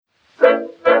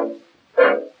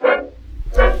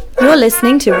You're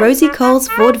listening to Rosie Cole's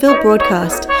vaudeville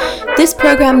broadcast. This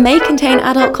program may contain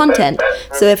adult content,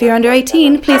 so if you're under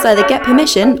 18, please either get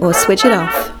permission or switch it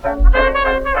off.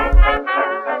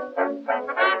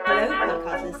 Hello,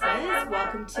 podcast listeners.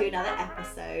 Welcome to another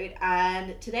episode.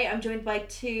 And today I'm joined by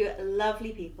two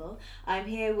lovely people. I'm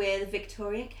here with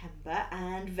Victoria Kember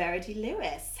and Verity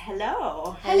Lewis.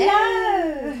 Hello.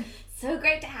 Hello. So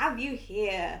great to have you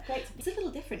here. Great. It's a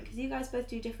little different because you guys both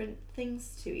do different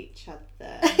things to each other.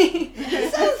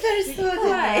 It sounds very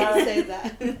sordid Right. when you say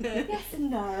that. Yes and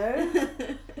no.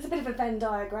 It's a bit of a Venn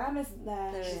diagram, isn't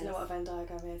there? There She doesn't is. know what a Venn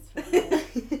diagram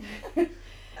is.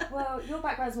 Well, your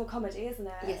background's more comedy, isn't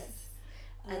it? Yes.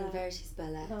 And Verity's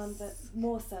burlesque. But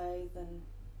more so than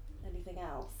anything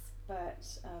else. But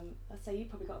I'd say you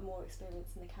probably got more experience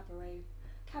in the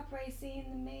cabaret scene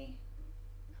than me.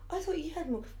 I thought you had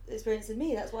more experience than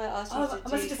me. That's why I asked you I to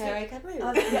must do have Cabaret Cabaret.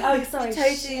 Oh, sorry. You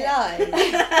totally shit. lied.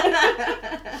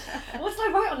 What did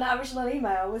I write on that original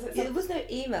email? Was it? There was no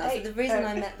email. So the reason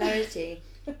I met Verity,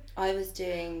 I was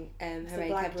doing Hooray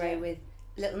black Cabaret jet. with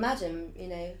Little Madam, you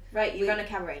know. Right, you run a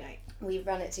cabaret night. We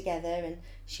ran it together and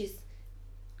she's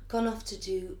gone off to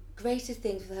do greater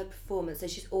things with her performance, so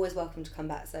she's always welcome to come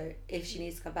back. So if she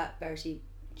needs to come back, Verity,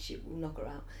 she will knock her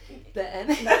out. But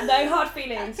no hard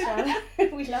feelings, Sharon.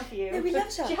 We love you. No, we love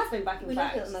her. She has been back in We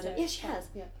fact. love Little Madam. so- Yes, she has.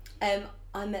 Yeah.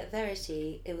 I met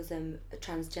Verity. It was a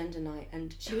transgender night,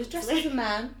 and she was dressed as a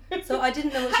man, so I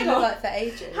didn't know what she Hang looked on. like for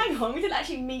ages. Hang on, we didn't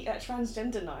actually meet at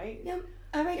transgender night. Yeah,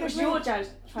 I It was your transgender.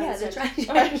 Yeah, the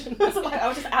transgender I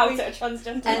was just out at a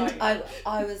transgender And night.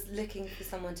 I was looking for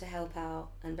someone to help out,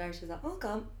 and Verity was like, "Oh,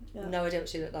 come." Yeah. No idea what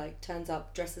she looked like. Turns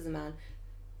up dressed as a man.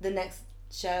 The next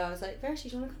show, I was like, "Verity,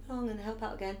 do you want to come along and help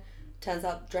out again?" Turns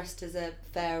up dressed as a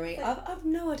fairy. I've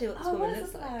no idea what this woman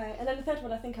looks like. I? And then the third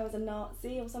one, I think I was a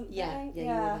Nazi or something. Yeah, you were that,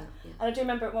 yeah. And I do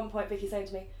remember at one point Vicky saying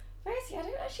to me, Verity, I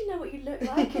don't actually know what you look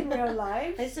like in real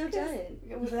life. I still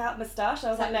don't. Without moustache. I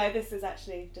was like, no, this is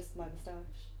actually just my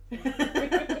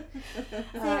moustache.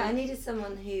 So yeah, I needed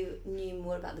someone who knew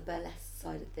more about the burlesque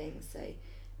side of things, so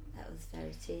that was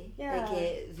Verity. Yeah.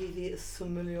 Like Vivi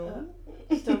Semillon.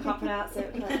 Still can't pronounce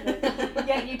it. Correctly.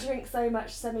 Yeah, you drink so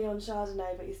much Semillon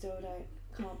Chardonnay, but you still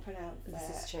can't pronounce it.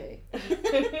 This is true.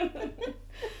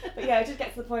 But yeah, I did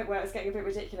get to the point where it was getting a bit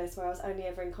ridiculous, where I was only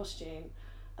ever in costume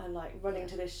and like running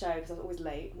to this show because I was always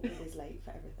late. I'm always late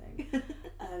for everything.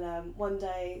 And one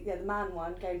day, the man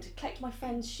one, going to collect my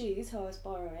friend's shoes who I was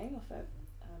borrowing off a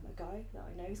guy that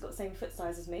I know who's got the same foot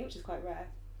size as me, which is quite rare.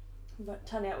 But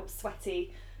turning out with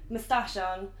sweaty moustache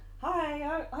on.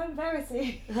 Hi, I'm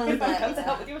Verity. I'm come to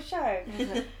help with your show.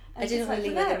 I didn't want to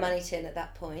leave her the money tin at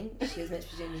that point. She was meant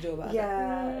to be doing the door, but I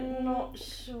was like, not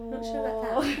sure. not sure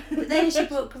about that. But then she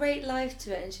brought great life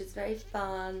to it, and she was very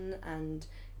fun, and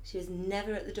she was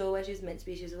never at the door where she was meant to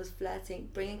be. She was always flirting,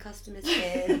 bringing customers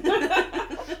in.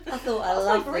 I thought, I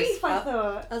love this. Brief, I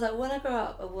thought. I was like, when I grow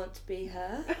up, I want to be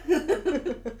her.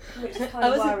 Which is kind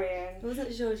of worrying. I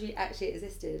wasn't sure she actually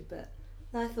existed, but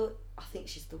I thought, I think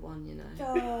she's the one, you know.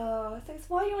 Oh, so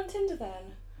why are you on Tinder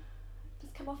then?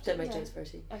 Just come off Don't Tinder. make jokes,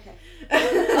 Verity. Okay.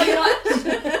 Oh, you're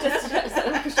not, just to set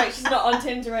the record straight, she's not on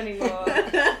Tinder anymore. She's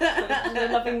in a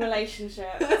loving relationship,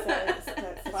 so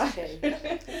that's fine. true.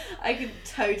 I can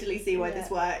totally see why Yeah. this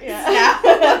works Yeah.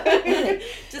 now.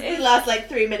 Just the last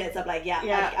 3 minutes, I'm like,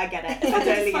 Yeah. I get it. It's I like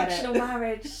totally a get dysfunctional it.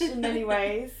 marriage in many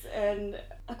ways, and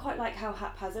I quite like how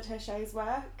haphazard her shows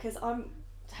were, because I'm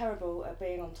terrible at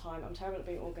being on time, I'm terrible at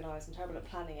being organised, I'm terrible at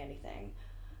planning anything.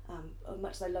 As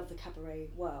much as I love the cabaret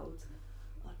world,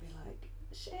 I'd be like,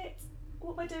 shit,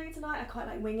 what am I doing tonight? I quite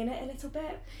like winging it a little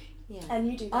bit. Yeah.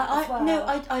 And you do that as well. No,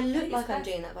 I look think like it's I'm best.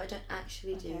 doing that, but I don't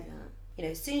actually do Okay. that. You know,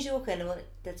 as soon as you walk in, I want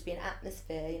there to be an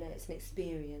atmosphere, you know, it's an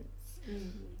experience.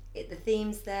 The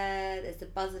theme's there, there's the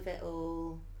buzz of it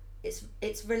all.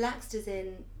 It's relaxed as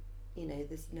in, you know,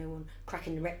 there's no one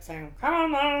cracking the rip saying, come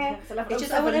on now. So level It's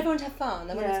just, up I want 7. everyone to have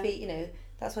fun. I want it Yeah. to be, you know,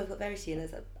 that's why we've got Verity, and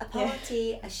there's a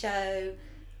party, a show.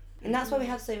 And that's why we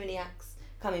have so many acts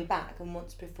coming back and want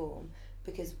to perform,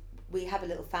 because we have a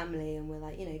little family and we're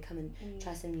like, you know, come and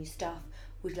try some new stuff.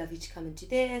 We'd love you to come and do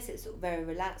this. It's sort of very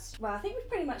relaxed. Well, I think we've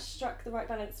pretty much struck the right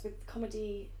balance with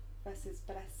comedy versus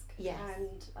burlesque, Yes.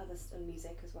 and others, and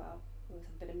music as well. We always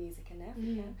have a bit of music in there if we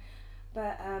Mhm. can.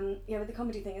 But with the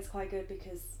comedy thing, it's quite good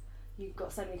because you've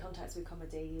got so many contacts with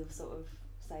comedy. You'll sort of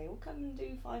say, "Oh, come and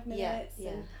do 5 minutes."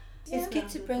 Yeah, and It's good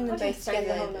to bring them I do both stay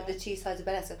the whole together, the night. two sides of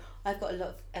burlesque. So I've got a lot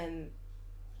of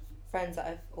friends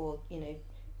that or you know,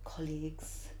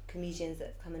 colleagues, comedians that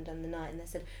have come and done the night, and they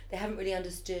said they haven't really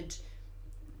understood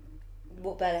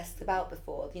what burlesque's about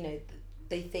before. You know,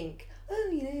 they think, oh,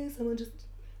 you know, someone just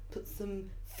put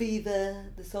some Fever,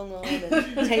 the song on,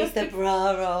 and takes their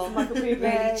bra off, Michael Bublé.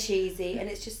 really cheesy, and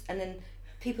it's just, and then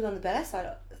people on the burlesque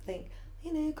side think,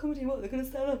 you know, comedy, what, they're going to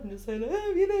stand up and just say, like,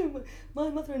 oh, you know, my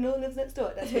mother-in-law lives next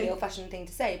door. That's a really old-fashioned thing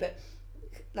to say, but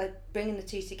like bringing the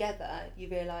two together, you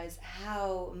realise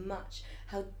how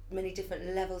many different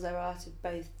levels there are to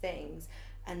both things,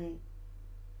 and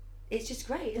it's just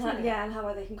great, isn't it? Yeah, and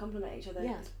how they can complement each other.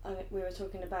 Yeah. We were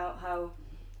talking about how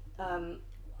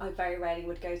I very rarely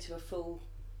would go to a full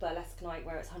burlesque night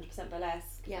where it's 100%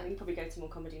 burlesque. Yeah. I mean, you probably go to more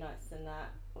comedy nights than that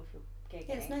if you're gigging.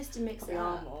 Yeah, it's nice to mix Probably it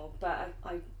are up. more, but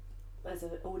I as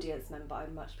an audience member, I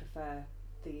much prefer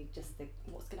the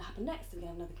what's going to happen next. Are we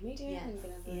going to have another comedian? Yes. Are we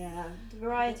going to have Yeah, the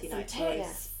variety some nights.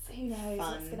 tits? Who knows Fun.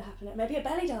 what's going to happen? Maybe a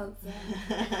belly dance.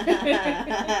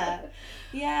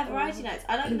 Yeah, variety nights.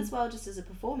 I like them as well, just as a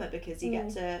performer, because you get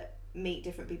to meet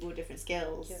different people with different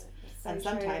skills. Yeah, so And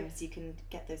true. sometimes you can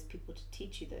get those people to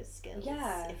teach you those skills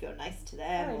Yeah. if you're nice to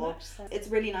them. Very Or much so. it's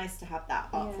really nice to have that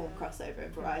art Yeah. form crossover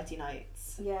in variety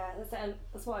nights. Yeah, that's it, and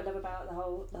that's what I love about the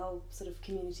whole sort of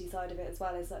community side of it as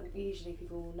well. Is that usually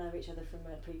people know each other from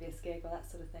a previous gig or that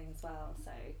sort of thing as well.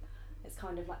 So it's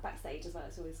kind of like backstage as well.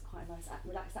 It's always quite a nice,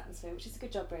 relaxed atmosphere, which is a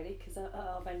good job really, because at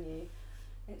our venue,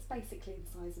 it's basically the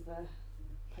size of a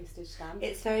postage stamp.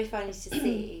 It's very funny to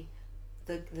see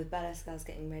the burlesque girls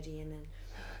getting ready, and then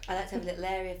I like to have a little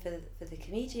area for the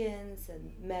comedians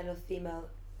and male or female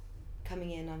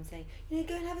coming in. I'm saying, you know,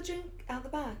 go and have a drink out the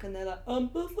back, and they're like,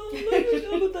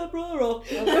 with that bra off,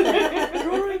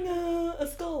 drawing a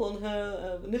skull on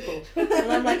her nipple,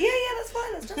 and I'm like, yeah, that's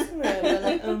fine, that's dressing room. And they're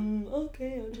like,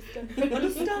 okay, I'll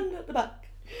just stand at the back.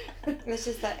 It's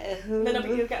just like, And then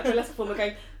you'll get a burlesque performer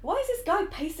going, why is this guy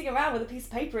pacing around with a piece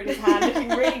of paper in his hand looking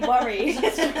really worried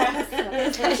and stressed?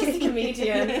 That's just a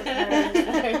comedian.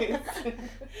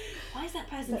 Why is that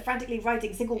person frantically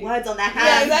writing single words on their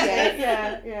hands?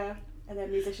 Yeah. And then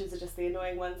musicians are just the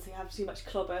annoying ones who have too much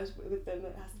clobber with them.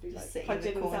 It has to be like Just sitting plugged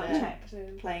in in the and sound corner, checked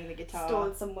and Playing the guitar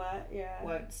stored somewhere. Yeah.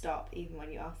 won't stop even when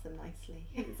you ask them nicely.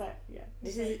 Exactly. Yeah.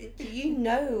 This is, you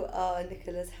know, our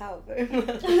Nicola's Howe very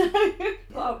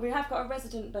well. We have got a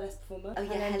resident burlesque performer. Oh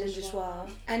yeah, Helen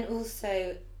Deschoir. And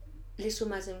also, Little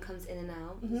Madam comes in and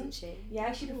out, Mhm. doesn't she?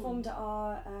 Yeah, she performed at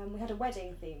our. We had a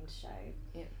wedding themed show.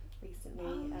 Yeah.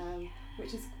 Recently,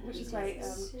 which is great.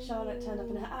 Charlotte turned up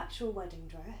in her actual wedding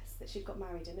dress that she'd got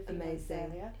married in a few months Amazing.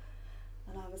 earlier,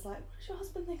 and I was like, "What does your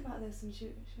husband think about this?" And she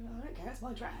was like, "I don't care, it's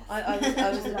my dress."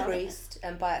 I was a priest,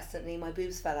 and by accidentally my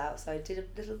boobs fell out, so I did a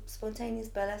little spontaneous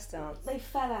burlesque dance. They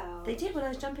fell out. They did when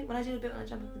I jump up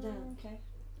and down. Okay.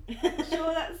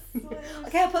 Sure, that's.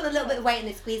 Okay, I put a little bit of weight and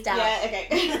it squeezed out. Yeah. Okay.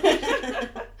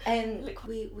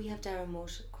 We have Darren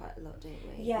Walsh quite a lot,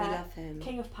 don't we? Yeah. We love him.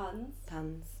 King of puns.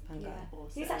 Pun Yeah. guy.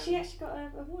 Awesome. He's actually got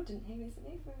an award, didn't he,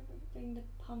 recently, for being the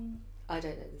pun. I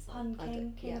don't know this. Pun I king,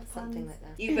 don't- king yeah, of something puns.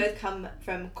 like that. You both come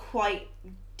from quite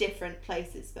different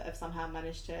places, but have somehow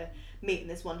managed to meet in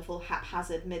this wonderful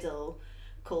haphazard middle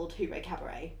called Hooray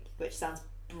Cabaret, which sounds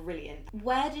brilliant.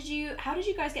 How did you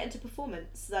guys get into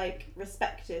performance, like,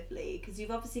 respectively? Because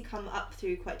you've obviously come up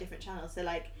through quite different channels. So,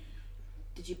 like,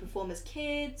 did you perform as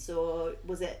kids, or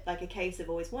was it like a case of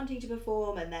always wanting to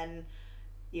perform and then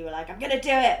you were like, I'm gonna do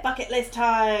it, bucket list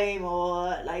time,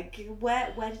 or like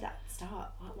where did that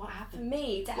start? What For happened?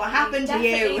 me, definitely, What happened to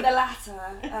definitely you? the latter.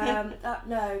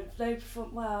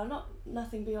 No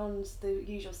nothing beyond the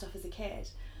usual stuff as a kid,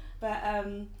 but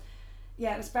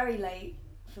yeah, it was very late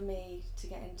for me to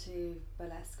get into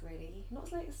burlesque. Really, not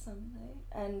as late as some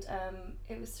though, and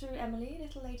it was through Emily,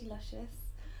 Little Lady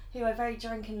Luscious, who I very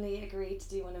drunkenly agreed to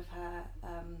do one of her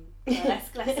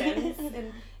burlesque lessons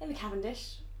in the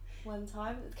Cavendish. One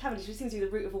time, Cavendish, which seems to be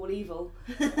the root of all evil.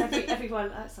 Everyone,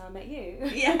 that's how I met you.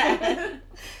 Yeah.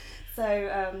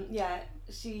 So yeah,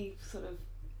 she sort of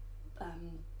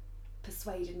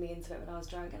persuaded me into it when I was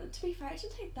drunk, and to be fair, it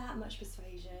didn't take that much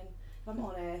persuasion, if I'm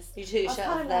honest. You two I was shut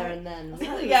kinda off there like- and then.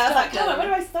 Yeah, I was like, come on, where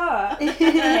do I start?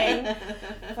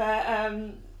 But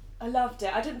I loved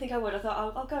it. I didn't think I would. I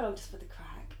thought I'll go along just for the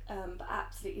crack, but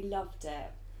absolutely loved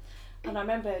it. And I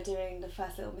remember doing the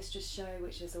first Little Mistress show,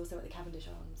 which is also at the Cavendish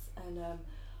Arms, and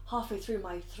halfway through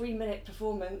my 3-minute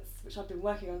performance, which I've been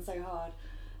working on so hard,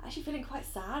 actually feeling quite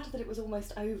sad that it was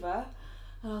almost over.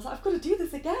 And I was like, I've got to do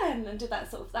this again, and did that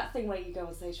sort of that thing where you go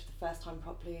on stage for the first time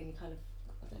properly, and you kind of,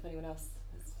 I don't know if anyone else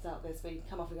has felt this, where you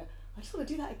come off and go, I just want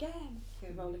to do that again,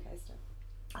 like a roller coaster,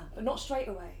 but not straight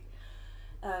away.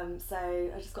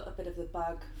 So I just got a bit of the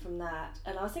bug from that,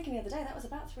 and I was thinking the other day that was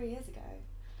about 3 years ago.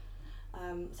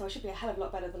 So I should be a hell of a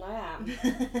lot better than I am.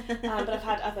 But I've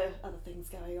had other things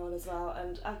going on as well,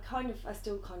 and I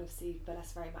still kind of see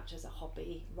burlesque very much as a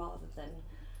hobby rather than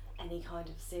any kind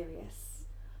of serious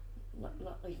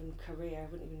not even career,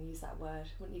 I wouldn't even use that word,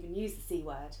 wouldn't even use the C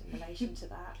word in relation to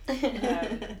that.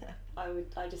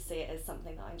 I just see it as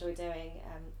something that I enjoy doing.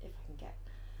 If I can get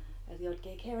the odd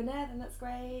gig here and there, then that's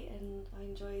great, and I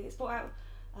enjoy it. It's brought out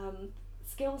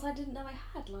skills I didn't know I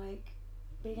had, like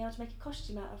being able to make a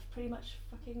costume out of pretty much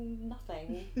fucking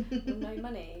nothing with no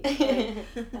money,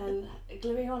 and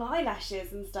gluing on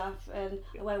eyelashes and stuff, and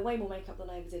I wear way more makeup than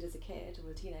I ever did as a kid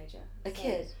or a teenager.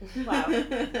 Kid? Wow.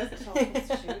 That's a child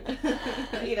prostitute.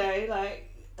 But, you know, like,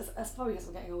 that's probably because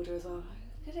I'm getting older as well.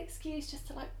 Good excuse just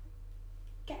to, like,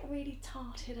 get really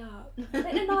tarted up. But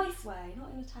in a nice way,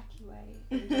 not in a tacky way.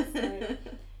 And just,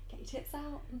 get your tits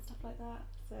out and stuff like that.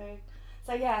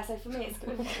 So yeah, so for me it's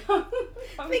going to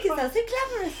Make it sound so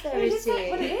glamorous, Verity.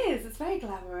 Well, it is. It's very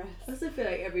glamorous. I also feel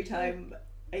like every time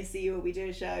I see you or we do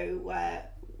a show where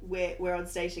we're on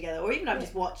stage together, or even I'm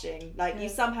just watching, like you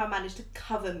somehow manage to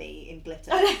cover me in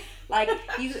glitter. Like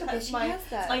you, She has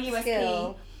that my USP.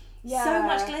 skill. Yeah. So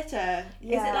much glitter.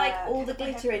 Yeah. Is it like all the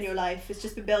glitter in your life has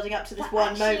just been building up to this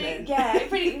one moment? Yeah,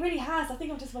 it really has. I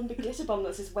think I'm just one big glitter bomb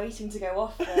that's just waiting to go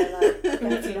off for like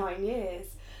 39 years.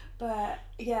 But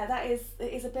yeah, it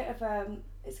is a bit of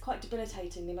it's quite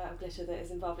debilitating, the amount of glitter that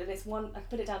is involved, and it's one, I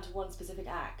put it down to one specific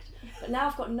act, but now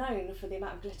I've got known for the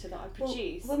amount of glitter that I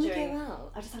produce. When we go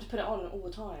out, I just have to put it on all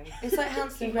the time. it's like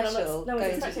Hansel and Gretel No,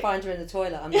 going to find her in the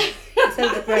toilet. I'm like, instead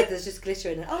of the bread, there's just glitter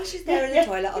in it. Oh, she's there in the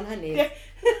toilet on her knees. Yeah.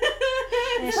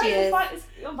 There she is.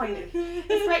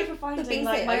 It's great for finding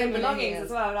like my own belongings as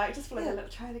well. Like just for like a little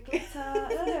trail of glitter.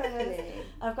 Oh, there it is.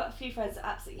 I've got a few friends that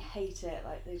absolutely hate it.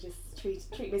 Like they just treat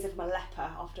me as if I'm a leper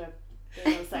after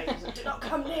being on stage. Like, do not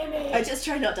come near me. I just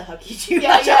try not to hug you too Yeah,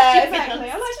 much. yeah, exactly.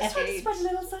 I'm like just trying to spread a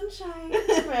little sunshine.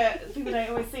 But people don't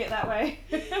always see it that way.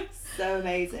 So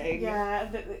amazing. Yeah,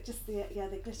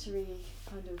 the glittery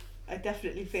kind of. I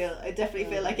definitely feel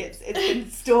like it's been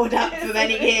stored up for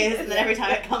many years, and then every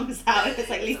time it comes out, it's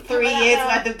like at least 3 years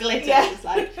worth of glitter. Yeah. It's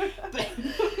like,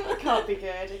 It can't be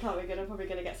good. I'm probably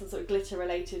going to get some sort of glitter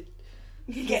related.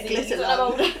 get glitter when I'm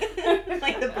lung. older.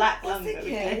 Like the black lung That's that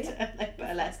we okay. glitter, like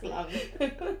burlesque lung.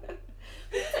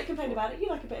 Don't complain about it. You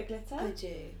like a bit of glitter. I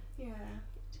do. Yeah.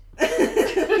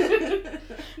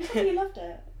 You loved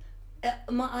it.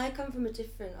 I come from a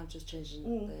different. I'm just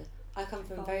changing. I come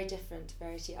from Fine. very different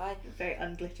Verity. Very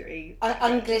unglittery.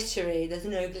 Unglittery. There's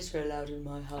no glitter allowed in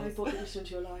my I house. brought glitter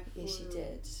into your life. Yes, she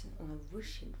did. And I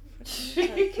wish you'd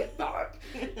take it back.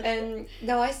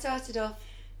 No, I started off.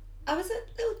 I was a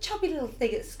little chubby little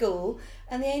thing at school,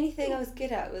 and the only thing I was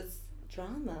good at was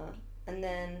drama. And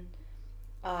then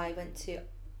I went to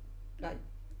like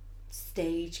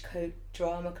stagecoach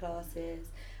drama classes,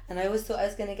 and I always thought I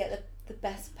was going to get the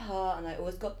best part, and I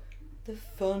always got the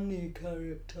funny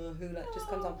character who like just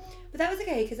comes on. But that was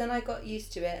okay, because then I got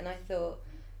used to it, and I thought,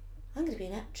 I'm going to be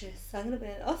an actress, I'm going to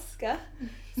be an Oscar.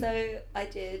 So I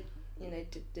did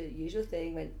the usual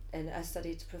thing, went and I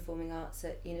studied performing arts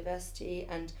at university,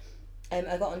 and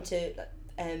I got onto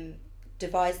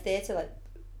devised theatre, like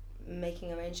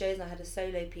making our own shows, and I had a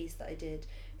solo piece that I did.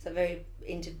 So very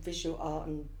into visual art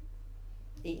and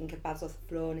eating kebabs off the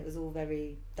floor, and it was all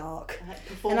very dark.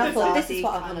 And I thought, this is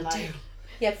what I want to do.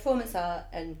 Yeah, performance art,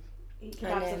 and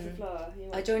Kebabs off the floor.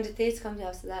 I joined a theatre company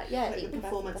after that. Yeah, Like eating the kebabs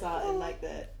performance off the art floor. in like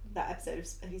that episode of.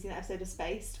 Have you seen that episode of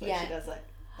Spaced where Yeah. she does like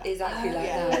that? Exactly like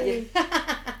yeah. that.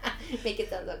 Yeah. Make it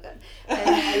sound so good.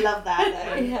 I love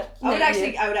that though. Yeah. I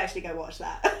would actually go watch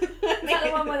that. Is that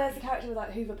the one where there's a character with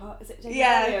like Hoover Park? Is it David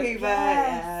Yeah, Williams? Hoover.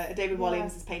 Yes. Yeah, David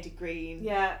Williams is painted green.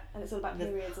 Yeah, and it's all about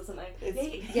periods or something.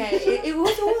 Yeah, it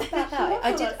was all about that. Love all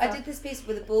that I stuff. did this piece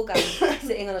with a ball gown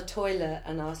sitting on a toilet,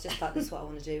 and I was just like, this is what I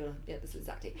want to do. And this is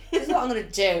what I'm going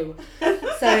to do.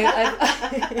 So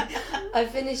I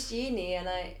finished uni, and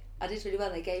I did really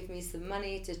well. They gave me some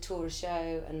money to tour a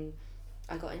show, and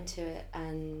I got into it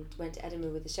and went to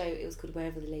Edinburgh with the show. It was called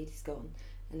Wherever the Lady's Gone,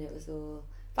 and it was all.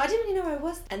 But I didn't really know where I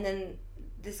was. And then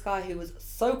this guy who was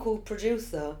so-called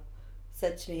producer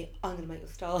said to me, I'm going to make you a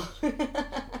star.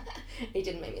 He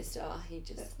didn't make me a star. He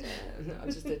just, I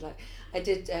just did I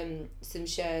did some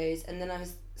shows, and then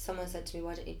someone said to me,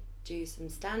 why don't you do some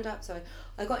stand-up? So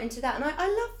I got into that, and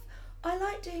I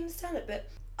like doing stand-up, but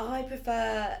I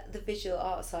prefer the visual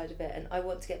art side of it, and I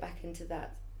want to get back into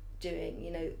that,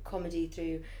 doing, comedy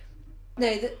through,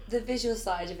 the visual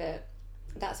side of it.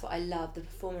 That's what I love, the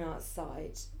performing arts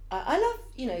side. I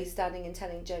love, standing and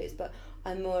telling jokes, but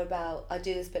I'm more about, I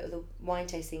do this bit with the wine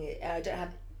tasting. I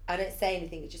don't say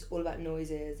anything, it's just all about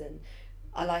noises, and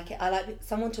I like it. I like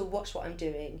someone to watch what I'm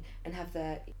doing and have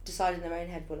decide in their own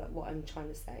head what I'm trying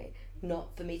to say,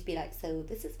 not for me to be like, so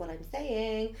this is what I'm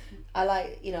saying. I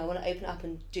like, I want to open up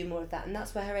and do more of that, and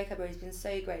that's where Hooray Cabaret has been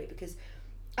so great, because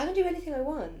I can do anything I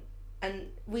want. and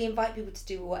we invite people to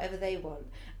do whatever they want,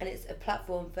 and it's a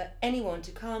platform for anyone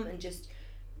to come and just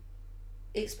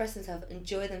express themselves,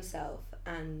 enjoy themselves.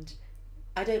 And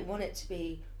I don't want it to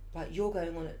be like you're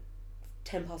going on at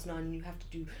 9:10 and you have to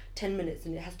do 10 minutes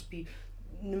and it has to be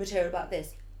material about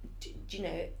this. Do you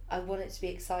know, I want it to be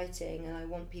exciting, and I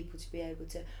want people to be able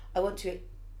to, I want to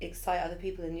excite other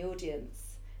people in the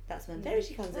audience. That's when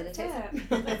Verity comes in and takes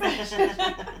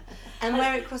it. And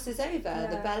where it crosses over,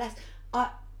 the burlesque. I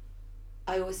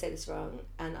always say this wrong,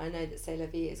 and I know that C'est la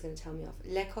vie is going to tell me off.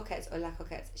 Les Coquettes or La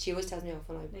Coquette. She always tells me off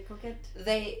when I... Les Coquettes?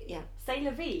 Yeah. C'est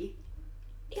la vie?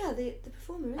 Yeah, the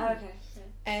performer, isn't Oh, it?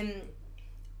 okay.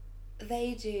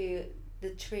 They do the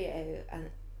trio, and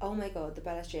oh my god, the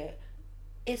burlesque trio.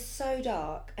 It's so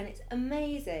dark, and it's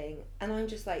amazing. And I'm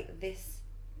just like, this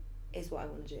is what I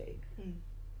want to do. Mm.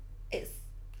 It's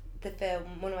the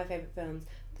film, one of my favourite films,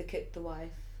 The Cook, the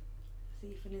Wife.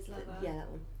 Thief and His Lover. Yeah, that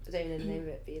one. I don't even know the name of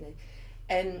it, but you know.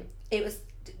 It was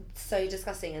so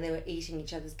disgusting, and they were eating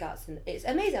each other's guts, and it's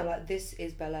amazing. I'm like, this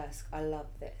is burlesque. I love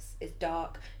this. It's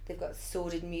dark. They've got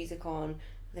sordid music on.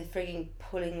 They're frigging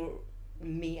pulling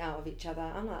meat out of each other.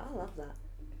 I'm like, I love that.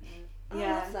 I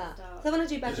love that. So when I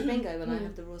do Badger Bingo, when I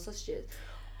have the raw sausages,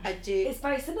 I do. It's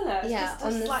very similar. It's Yeah,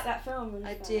 just like that film.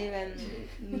 I do.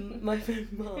 My friend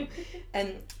Mark.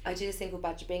 I do this thing called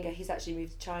Badger Bingo. He's actually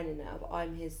moved to China now, but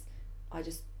I'm his. I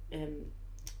just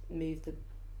move the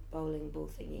bowling ball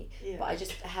thingy. Yeah. But I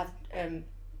just have a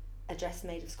dress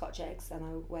made of Scotch eggs, and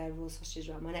I wear raw sausages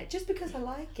around my neck just because I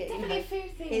like it. Definitely a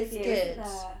food thing. It's with you, good. Isn't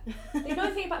there? The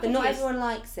annoying thing about But Vicky not is everyone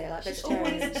likes it. Like she's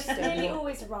vegetarians always, just she's don't nearly want.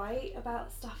 always right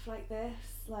about stuff like this.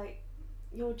 Like,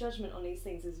 your judgment on these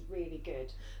things is really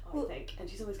good, I think. And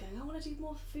she's always going, I want to do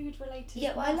more food related.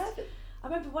 Yeah, well, I love it. I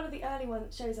remember one of the early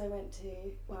shows I went to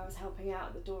where I was helping out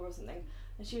at the door or something,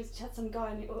 and she had some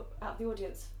guy out of the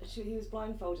audience, and he was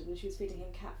blindfolded and she was feeding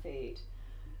him cat food.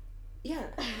 Yeah.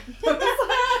 I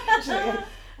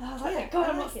was like, Yeah,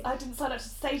 God, I like it. I didn't sign up to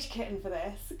Stage Kitten for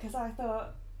this, because I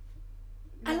thought...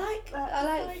 I like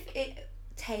like it.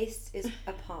 Taste is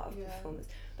a part of the Yeah. performance.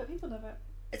 But people love it.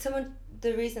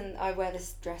 The reason I wear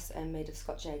this dress made of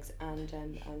Scotch eggs and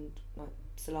like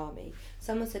salami,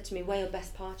 someone said to me, wear your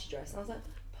best party dress. And I was like,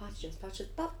 party dress,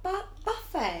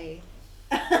 buffet.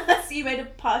 So you made a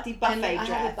party buffet And dress.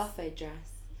 I had a buffet dress.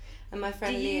 And my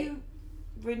friend Do Leah, you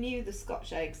renew the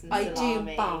Scotch eggs and I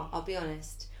salami? do, but I'll be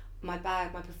honest, my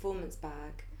performance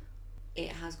bag, it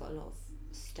has got a lot of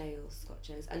stale Scotch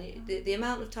eggs, and the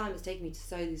amount of time it's taken me to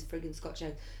sew these friggin'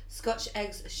 Scotch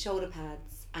eggs, shoulder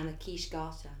pads, and a quiche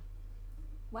garter.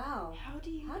 Wow. How do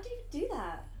you do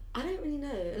that? I don't really know.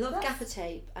 A lot of That's- gaffer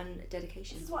tape and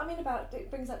dedication. This is what I mean about it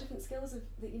brings out different skills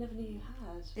that you never knew you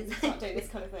had. When you Exactly. start doing this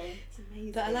kind of thing. It's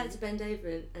amazing. But I like to bend over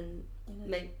and You know.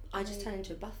 make. I just turn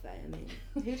into a buffet. I mean,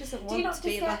 who doesn't Do want you not to just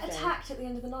be a get buffet? attacked at the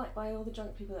end of the night by all the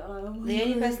drunk people that are like, oh my The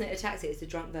only God. person that attacks it is the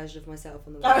drunk version of myself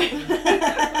on the Oh. way.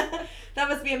 That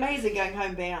must be amazing going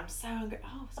home being, I'm so hungry.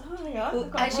 Oh, Oh my God. Well,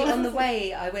 I've got actually, more on the sausages.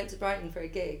 way, I went to Brighton for a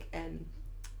gig.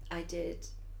 I did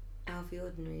Alfie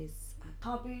Ordinary's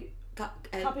Carboot Car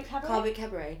Cabaret? Boot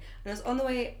Cabaret, and I was on the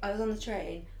way. I was on the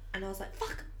train, and I was like,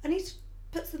 "Fuck! I need to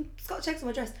put some Scotch eggs on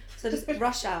my dress." So I just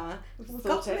rush hour,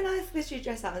 got my nice glittery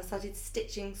dress out, and started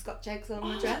stitching Scotch eggs on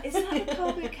my dress. Is that the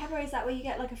Car Boot Cabaret? Is that where you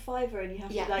get like a $5 and you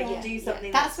have to do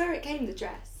something? That's where it came. The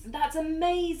dress. That's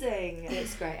amazing. And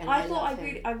it's great. And I thought love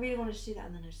him. I really wanted to do that,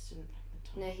 and then I just didn't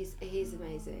have the No, time. he's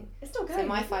amazing. It's still going. So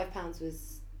my isn't it? £5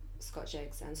 was Scotch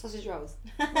eggs and sausage rolls,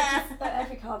 But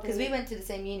every Carboot. because we went to the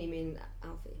same uni, me and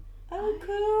Alfie. Oh,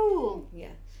 cool.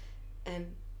 Yeah.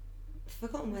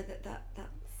 Forgotten where that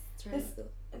This-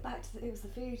 back to it was the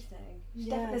food thing.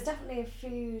 Yeah. There's definitely a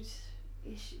food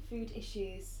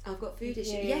issues. I've got food Yeah,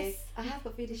 issues. yeah, Yes, I have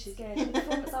got food It's issues. good. The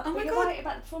performance art- Oh my but you're God. right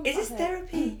about the performance Is this art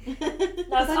thing. therapy?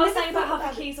 No, I was never saying about thought how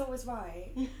about Vicky's always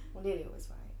right. Well, nearly always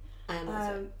right. I am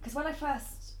also. Because when I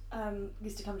first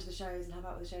used to come to the shows and have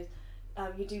out with the shows,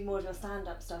 you do more of your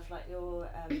stand-up stuff, like your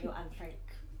Anne Frank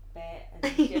bit,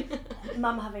 and your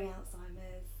mum having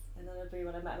Alzheimer's, and then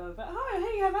everyone I met mum went, "Oh,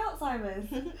 hey, you have Alzheimer's,"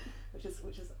 which is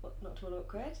not at all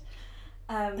awkward.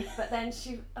 But then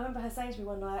I remember her saying to me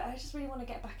one night, "I just really want to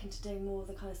get back into doing more of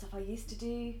the kind of stuff I used to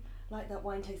do, like that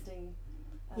wine tasting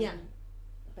Yeah.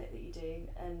 bit that you do."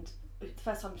 And the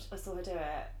first time I saw her do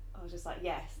it, I was just like,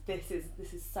 "Yes, this is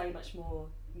so much more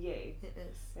you. It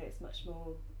is. It's much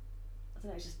more. I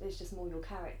don't know. It's just more your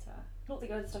character. Not that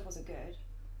your other stuff wasn't good.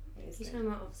 It is You good. know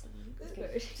my Alzheimer's. It's good.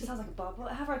 It just sounds like a barbed.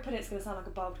 However I put it, it's going to sound like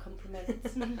a barbed compliment.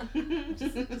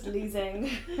 just losing.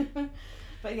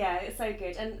 But yeah, it's so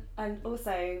good. And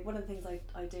also one of the things I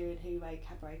do in Huawei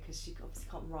Cabaret, because she obviously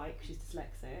can't write because she's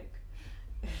dyslexic,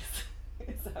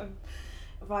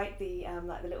 write the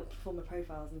like the little performer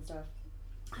profiles and stuff.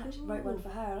 I actually wrote one for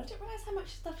her, and I didn't realise how much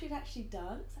stuff she'd actually done.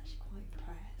 I was actually quite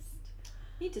impressed.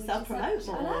 You need to When self-promote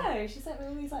she more. I know, she sent me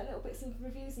all these like little bits of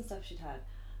reviews and stuff she'd had.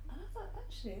 And I thought,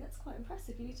 actually, that's quite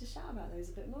impressive. You need to shout about those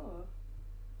a bit more.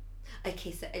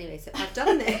 Okay, so anyway, so I've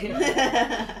done it.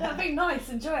 That'd be nice,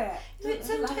 enjoy it. But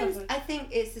sometimes I think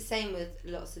it's the same with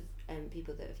lots of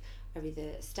people that are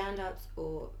either stand-ups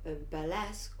or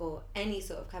burlesque or any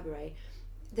sort of cabaret.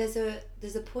 There's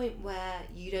a point where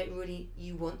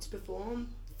you want to perform.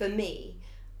 For me,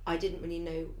 I didn't really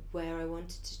know where I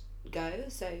wanted to go.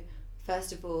 So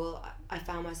first of all, I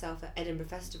found myself at Edinburgh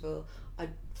Festival. I'd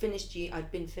been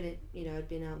out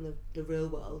in the real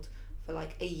world for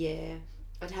like a year.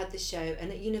 I'd had the show, and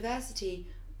at university,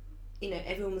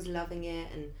 everyone was loving it,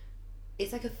 and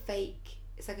it's like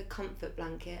a comfort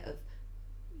blanket of,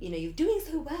 you're doing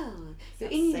so well.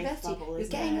 You're in university, you're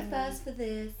getting a first for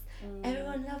this.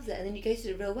 Everyone loves it, and then you go to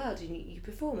the real world and you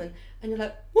perform, and you're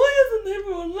like, why isn't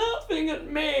everyone laughing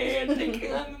at me and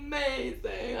thinking I'm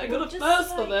amazing? I got a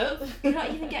first for this. You're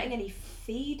not even getting any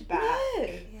feedback. No.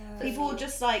 Yeah. People will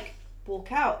just like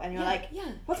walk out, and you're like,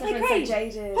 what's my Everyone's grade? so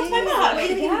jaded. What's my mark? What do you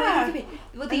think? Yeah. What do you think?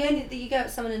 Well, the only that you go up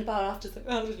to someone in the bar after, it's like,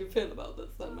 how did you feel about this?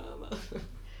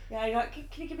 Yeah, you're like,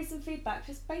 can you give me some feedback?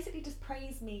 Just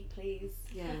praise me, please.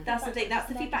 Yeah. That's the thing. That's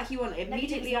the feedback you want.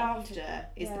 Immediately after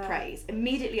is the praise.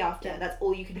 Immediately after, that's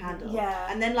all you can handle.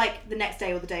 Yeah. And then like the next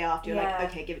day or the day after, you're like,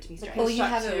 okay, give it to me straight. Or you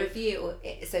have a Constructive. review,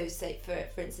 or so say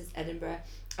for instance Edinburgh.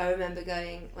 I remember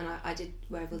going when I did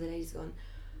Where Have All the Ladies Gone.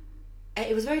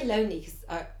 It was very lonely because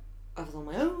I was on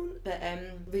my own, but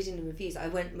reading the reviews, I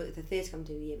went with the theatre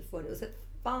company the year before, and it was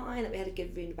fine. Like, we had a good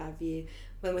review and a bad review.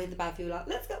 When we had the bad review, we were like,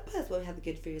 let's get pissed. When we had the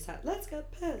good review, it's like, let's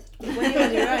get pissed. But when you're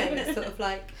on your own, it's sort of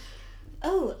like,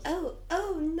 oh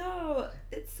no.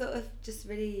 It's sort of just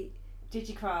really. Did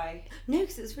you cry? No,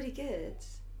 because it was really good.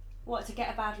 What, to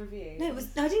get a bad review? No,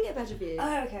 I didn't get a bad review.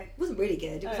 Oh, okay. It wasn't really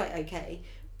good. It was Oh. like okay,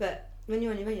 but when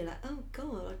you're on your own, you're like, oh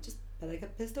god, I just better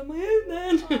get pissed on my own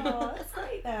then. Oh, that's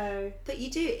great though. But you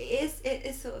do. It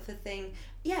is sort of a thing.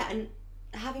 Yeah, and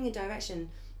having a direction,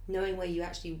 knowing where you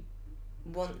actually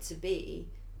want to be,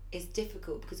 is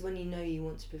difficult because when you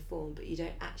want to perform, but you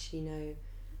don't actually know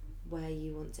where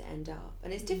you want to end up,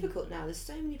 and it's difficult now. There's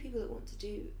so many people that want to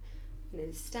do,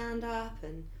 stand up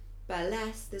and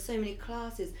burlesque. There's so many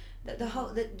classes that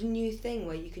the new thing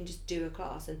where you can just do a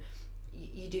class and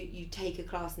you take a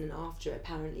class and then after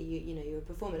apparently you're a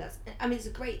performer. It's a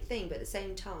great thing, but at the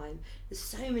same time there's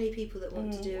so many people that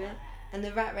want to do it, and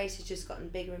the rat race has just gotten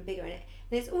bigger and bigger, and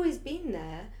it's always been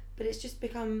there, but it's just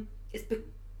become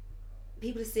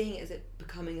people are seeing it as it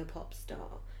becoming a pop star.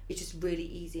 It's just really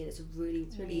easy, and it's a really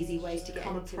easy way to get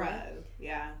Become a into pro. it.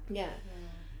 Yeah.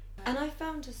 And I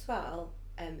found as well,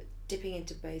 dipping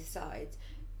into both sides,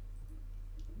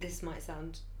 this might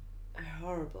sound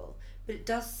horrible, but it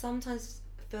does sometimes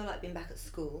feel like being back at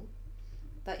school,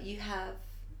 that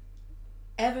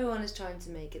everyone is trying to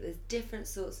make it. There's different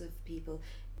sorts of people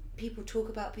talk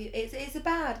about people. It's a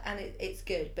bad and it's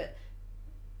good, but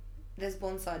there's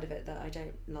one side of it that I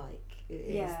don't like. It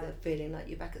is the feeling like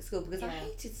you're back at school, because I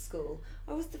hated school.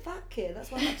 I was the fat kid. That's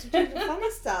why I had to do the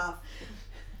funny stuff.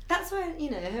 That's why,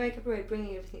 Hooray Cabaret,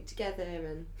 bringing everything together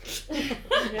and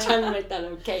trying to make that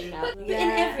okay now. But in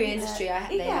every industry,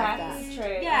 they have that. It's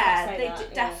true. Yeah,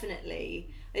 they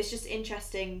definitely. It's just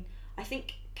interesting. I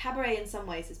think cabaret in some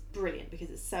ways is brilliant because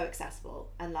it's so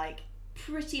accessible, and like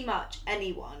pretty much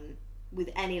anyone with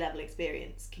any level of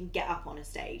experience can get up on a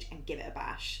stage and give it a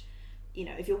bash.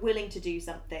 If you're willing to do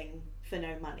something for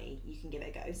no money, you can give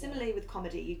it a go. Similarly with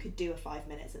comedy, you could do a 5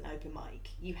 minutes at an open mic.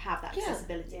 You have that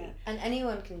accessibility. Yeah. And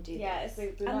anyone can do that.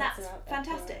 And that's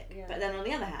fantastic. But then on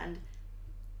the other hand,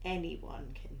 anyone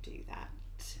can do that.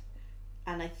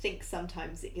 And I think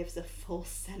sometimes it gives a false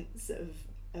sense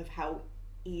of how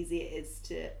easy it is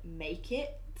to make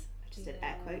it. I just did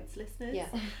air quotes, listeners.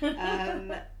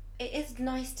 Yeah. It is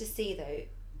nice to see though.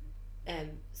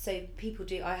 So people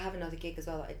do. I have another gig as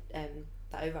well that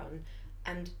I run,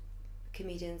 and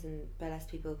comedians and burlesque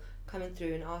people coming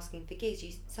through and asking for gigs.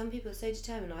 Some people are so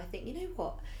determined. I think, you know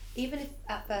what? Even if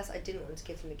at first I didn't want to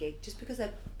give them a gig, just because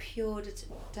they're pure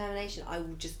determination, I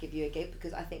will just give you a gig,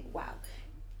 because I think, wow,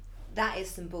 that is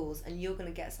some balls, and you're going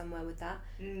to get somewhere with that.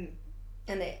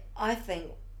 And I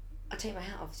think I take my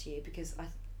hat off to you, because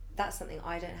that's something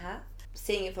I don't have.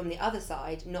 Seeing it from the other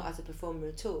side, not as a performer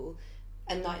at all,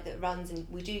 a night that runs and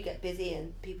we do get busy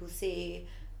and people see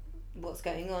what's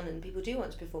going on and people do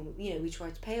want to perform. We try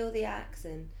to pay all the acts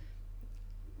and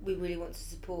we really want to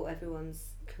support everyone's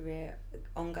career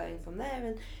ongoing from there.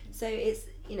 And so it's,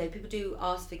 people do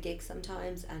ask for gigs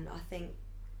sometimes, and I think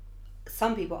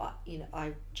some people,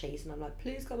 I chase and I'm like,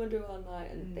 please come and do it all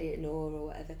night, and they ignore or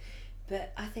whatever.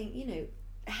 But I think,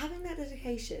 having that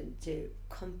dedication to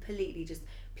completely just,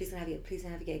 please can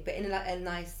have a gig, but in a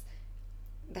nice,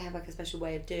 they have like a special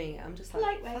way of doing it. I'm just like,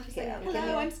 Polite way fuck of it. saying, I'm hello,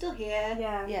 gonna- I'm still here.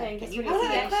 Yeah, Yeah, being just you really I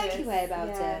like a quirky tenacious. way about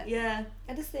Yeah. it. Yeah.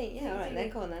 I just think, yeah, alright then,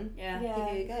 go on then. Yeah. Yeah,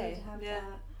 Give you a go. you need to have Yeah.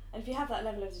 that. And if you have that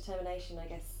level of determination, I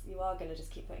guess you are going to just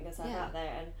keep putting yourself Yeah. out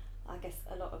there, and I guess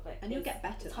a lot of it And you'll is get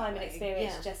better time that and way.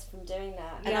 experience Yeah. just from doing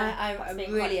that. And I That's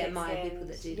being really quite admire thick-skinned. people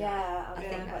that do that. Yeah, I'm I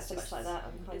think quite that's so much just- like that.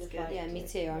 I'm kind it's of good. like, Yeah, me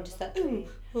too. I'm just like, lucky.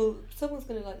 well, someone's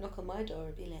going to like knock on my door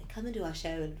and be like, come and do our show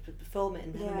and perform it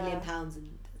and have £1 million and that's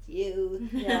you.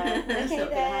 Yeah, that's Okay not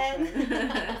then. gonna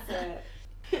happen. That's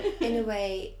it. In a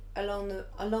way, along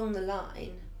the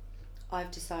line,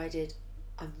 I've decided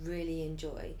I really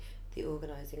enjoy the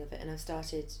organising of it, and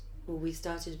we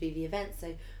started VV events,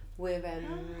 so we're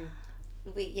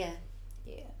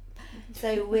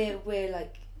so we're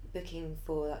like booking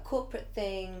for like corporate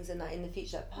things and like in the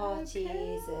future like parties,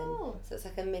 and cool. so it's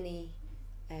like a mini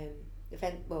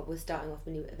event. Well, we're starting off a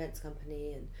new events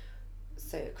company, and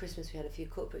so at Christmas we had a few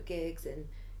corporate gigs,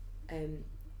 and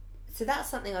so that's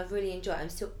something I've really enjoyed. I'm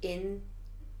still in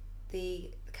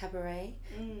the cabaret,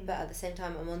 but at the same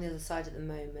time I'm on the other side at the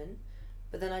moment.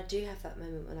 But then I do have that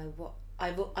moment when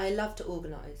I love to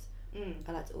organise.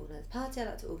 I like to organise a party, I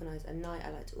like to organise a night, I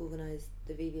like to organise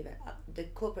the VV event, the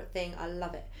corporate thing, I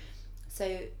love it.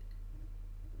 So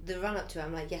the run up to it,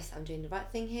 I'm like, yes, I'm doing the right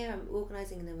thing here, I'm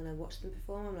organising, and then when I watch them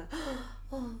perform, I'm like,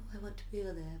 oh, I want to be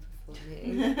there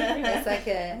performing. It's like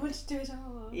I want to do it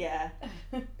all. Yeah.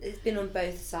 it's been on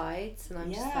both sides, and I'm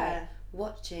just like Yeah.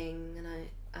 watching, and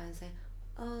I say,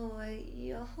 oh,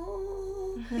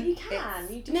 But you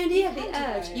can. You do, no, you yeah, can the do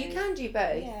urge. both. You can do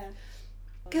both. Yeah.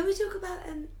 Can we talk about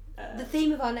the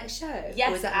theme of our next show? Or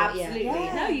Yes, is that not yet? absolutely.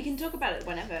 Yes. No, you can talk about it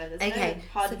whenever. There's Okay, no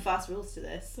hard so- and fast rules to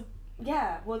this.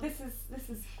 Yeah. Well, this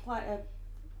is quite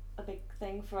a big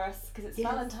thing for us because it's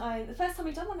Yes. Valentine. The first time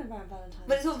we've done one around Valentine's.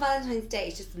 But it's not Valentine's Day,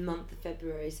 it's just the month of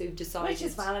February, so we've decided. Which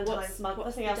is Valentine's month.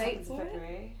 what's Nothing the else date happens in for it?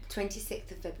 February.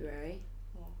 26th of February.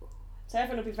 So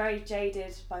everyone will be very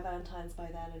jaded by Valentine's by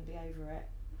then and be over it,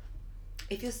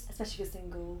 If you're, especially if you're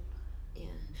single. yeah.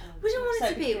 We don't want so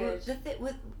it to be.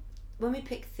 good. When we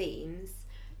pick themes,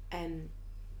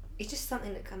 it's just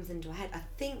something that comes into our head. I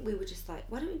think we were just like,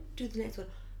 why don't we do the next one?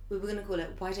 We were going to call it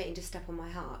Why Don't You Just Step on My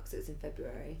Heart, because it was in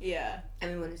February. Yeah.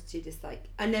 And we wanted to do this, like,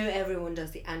 I know everyone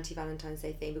does the anti-Valentine's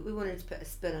Day thing, but we wanted to put a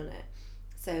spin on it.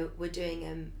 So we're doing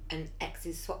an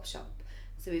ex's swap shop.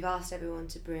 So we've asked everyone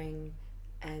to bring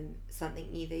something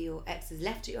either your ex has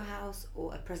left at your house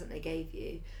or a present they gave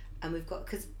you. And we've got,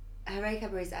 because Hooray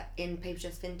Cabaret is in Paper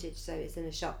Just Vintage, so it's in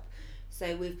a shop.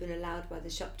 So we've been allowed by the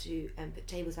shop to put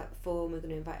tables out before, and we're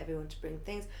going to invite everyone to bring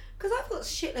things. Because I've got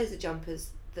shitloads of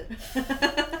jumpers that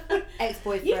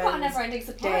ex-boyfriends. You've got a never-ending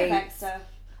supply of dates. extra.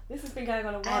 This has been going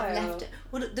on a while. I've left it.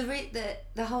 Well,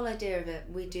 the whole idea of it,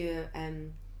 we do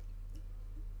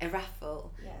a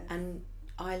raffle, Yes. and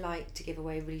I like to give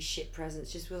away really shit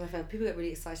presents just because I feel people get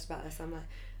really excited about this. I'm like,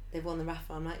 they've won the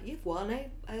raffle. I'm like, you've won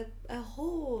a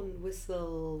horn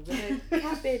whistle with a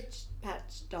cabbage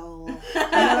patch doll.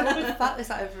 And I'm like, what the fuck? It's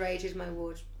like overrated my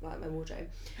wardrobe.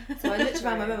 So I looked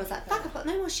around my room. I was like, fuck, I've got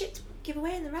no more shit to give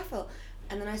away in the raffle.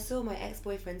 And then I saw my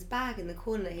ex-boyfriend's bag in the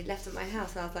corner that he'd left at my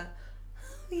house, and I was like,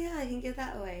 oh yeah, I can give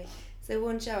that away. So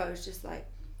one show I was just like,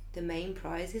 the main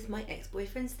prize is my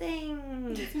ex-boyfriend's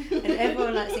things, and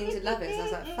everyone like seemed to love it. So I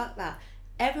was like, fuck that.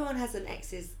 Everyone has an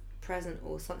ex's present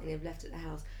or something they've left at the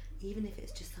house, even if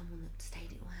it's just someone that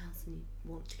stayed at your house and you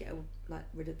want to get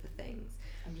rid of the things.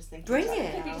 I'm just thinking. Bring about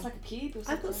it. Could be now. just like a pube or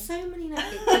something. I've got so many now.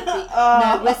 It could be.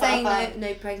 No, we're saying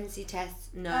no pregnancy tests,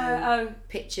 no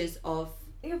pictures of.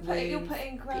 You're wounds,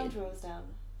 putting ground rules down.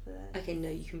 For Okay, no,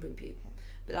 you can bring pube.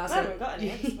 But that's I haven't got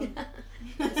any.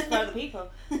 It's for other people.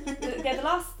 The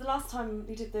last time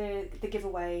we did the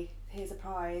giveaway, here's a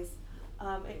prize.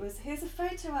 It was here's a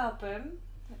photo album,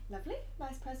 lovely,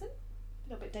 nice present, a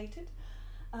little bit dated,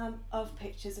 of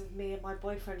pictures of me and my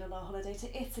boyfriend on our holiday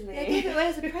to Italy. Yeah, give it away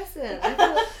as a present. I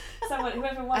thought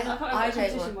Whoever won, I can't remember I what the don't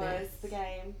competition want was, this. the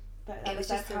game, but that it was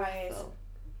their just a prize. raffle.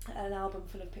 An album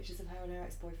full of pictures of her and her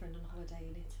ex-boyfriend on holiday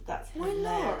in Italy. That's Why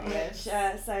not? hilarious.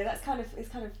 So that's kind of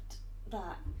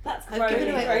that. That's I've grown given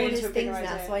away grown all into these a bigger things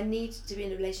now, idea. so I need to be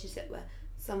in a relationship where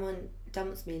someone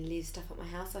dumps me and leaves stuff at my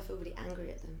house. So I feel really angry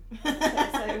at them.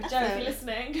 So Joe, if you're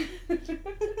listening,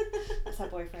 that's her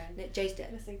boyfriend. No, Jay's dead.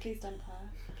 Listen, please dump her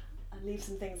and leave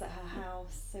some things at her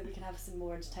house so we can have some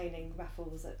more entertaining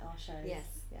raffles at our shows. Yes.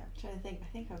 Yeah. I'm trying to think. I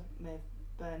think I may have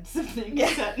burned something.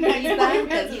 No, you burn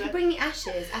them. You can can bring the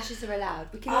ashes. Ashes are allowed.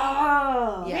 We can.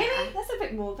 Oh. Yeah. Really? That's a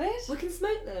bit morbid. We can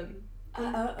smoke them.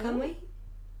 Can we?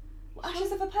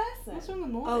 Ashes of a person. What's wrong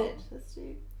with morbid? Let's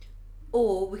do.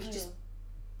 Or we could just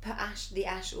put the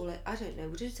ash all. I don't know.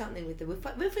 We'll do something with them.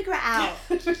 We'll figure it out.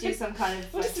 Do some kind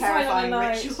of We'll just terrifying decide on the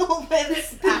ritual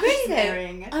with But ash really though,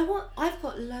 smearing. I've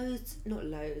got loads. Not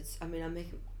loads. I mean, I'm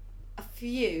making a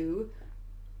few,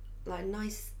 like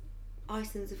nice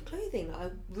items of clothing that I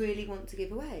really want to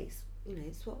give away. You know,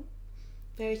 swap.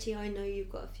 Verity, I know you've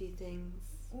got a few things.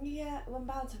 Yeah, well, I'm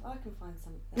bound to. I can find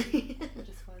something. I'm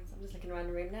just looking around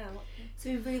the room now. So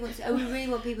we really want to. We really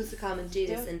want people to come and do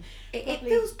this, and it Probably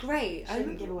feels great. I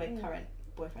Shouldn't give away current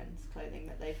boyfriend's clothing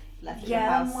that they've left in Yeah, your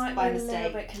that house might by be a mistake.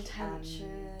 little bit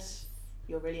contentious.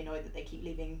 You're really annoyed that they keep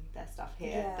leaving their stuff here.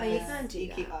 Yeah. Oh, you because can do you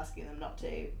that. keep asking them not to,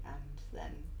 and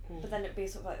then But then it'd be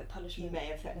sort of like the you punishment. may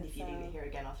have threatened if you leave it here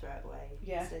again, I'll throw it away.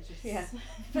 Yeah. So just Yeah.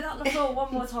 Put that on the floor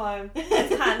one more time.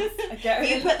 His pants are going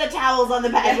You in. put the towels on the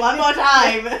bed one more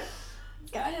time.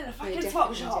 Going in a fucking definitely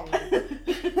swap shop. do.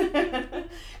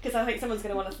 Because I think someone's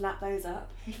going to want to snap those up.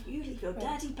 If you leave your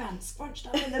dirty pants scrunched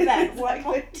up in the bed one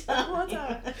more time. One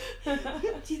time.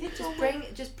 Do you think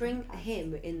Just bring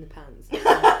him in the pants.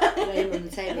 Lay him on the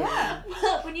table. Yeah.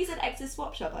 Well, when you said ex's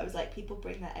swap shop, I was like, people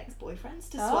bring their ex-boyfriends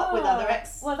to swap with other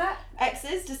Well, that.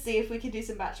 exes to see if we could do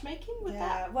some matchmaking with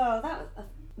that. Well, that was.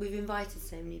 We've invited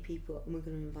so many people, and we're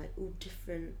going to invite all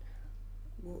different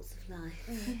walks of life.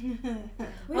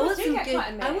 We I want do some get good. quite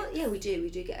a mix. Yeah, we do. We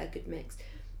do get a good mix.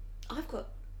 I've got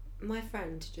my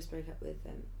friend just broke up with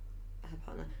her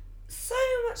partner. So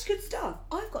much good stuff.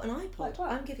 I've got an iPod. Like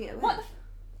what? I'm giving it away. What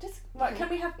the just right, can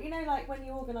we have, you know, like when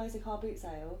you organise a car boot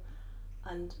sale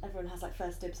and everyone has like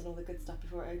first dibs on all the good stuff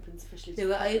before it opens officially to So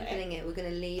we're the public? opening it. We're going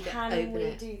to leave Can it open. we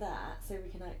It. do that so we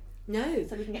can like No.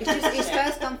 so we can get It's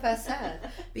first come first serve.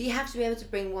 But you have to be able to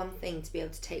bring one thing to be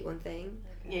able to take one thing.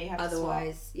 Yeah, you have to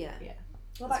Otherwise, yeah. swap. Yeah.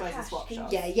 What That's about why it's a cash? swap Can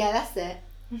you- shop. Yeah, that's it.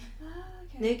 Ah,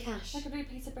 okay. No cash. Like a Blue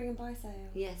Peter bring and buy sale.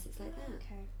 Yes, it's like that.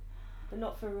 Okay. But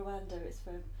not for Rwanda, it's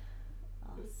for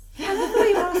us. I love how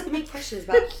you're asking me questions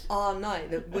about our night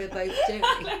that we're both doing.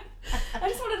 I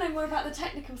just want to know more about the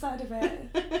technical side of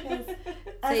it. Because,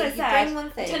 as So I you said, bring one I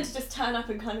thing. tend to just turn up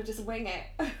and kind of just wing it.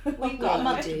 We've got a you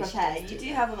month do, to she prepare. does You do do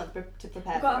that. have a month to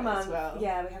prepare We've got for a it month. as well.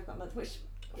 Yeah, we have got a month, which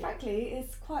frankly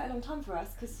is quite a long time for us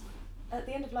because at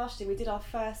the end of last year we did our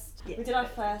first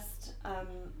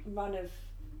run of,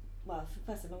 well,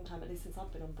 first a long time, at least since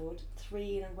I've been on board,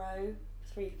 3 in a row,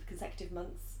 3 consecutive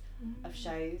months of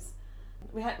shows.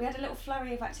 We had a little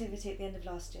flurry of activity at the end of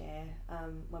last year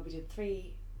where we did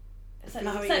 3.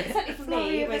 Certainly for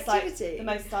me, it was like activity. the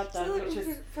most I'd done, which was.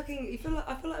 I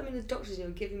feel like I'm in the doctor's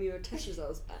room giving me your test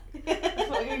results back.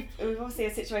 We've obviously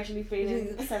a situation we've been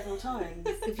in several times.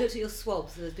 We've looked at your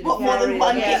swabs and there's been What, a more than very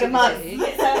one big gig a month? activity.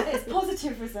 It's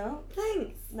positive result.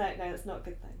 Thanks. No, it's not a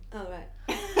good thing. Oh right.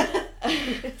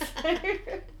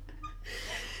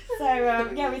 So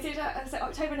we did. So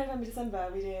October, November, December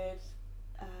we did.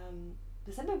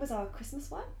 December was our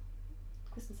Christmas one.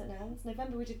 Christmas at Nan's.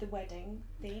 November we did the wedding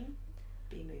theme.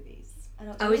 B movies. And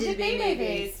Oh, October we did B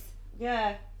B-movies.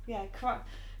 Yeah.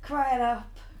 Cry it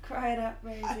up,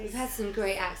 Rosie. We've had some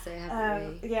great acts though,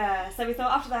 haven't we? Yeah. So we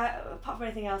thought after that, apart from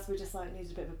anything else, we just like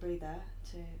needed a bit of a breather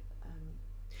to.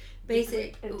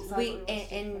 Basically, and decide we what we wanted to do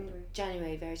for in February.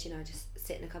 January, Verity and I just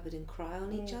sit in a cupboard and cry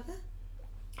on each other.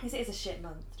 Because it is a shit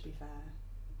month, to be fair.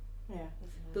 Yeah. Isn't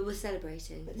it? But we're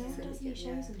celebrating. But no one so does it's new good.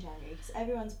 shows in January because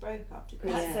everyone's broke after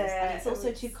That's Christmas. it. And it's also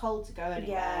It's- too cold to go anywhere.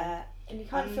 Yeah, and you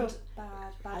kind of And feel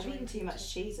bad. I've eaten too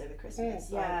much cheese over Christmas.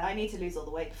 So Yeah. I need to lose all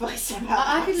the weight before I step out.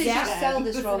 I could literally Yeah. sell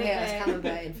this role here as Absolutely.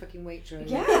 Camembert in fucking Waitrose.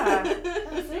 Yeah,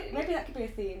 absolutely. Maybe that could be a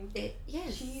theme.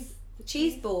 Yes. Cheese.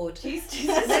 Cheese board. Cheese.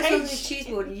 Next one is cheese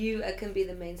board, and you can be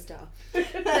the main star.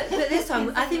 But this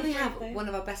time, I think we have Everything. one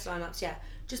of our best lineups yet.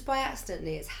 Just by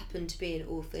accidentally, it's happened to be an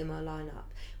all-female lineup.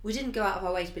 We didn't go out of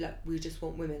our way to be like, we just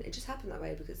want women. It just happened that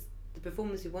way because the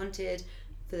performers we wanted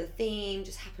for the theme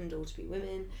just happened all to be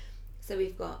women. So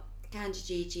we've got Kanji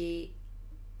Gigi,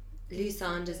 Lou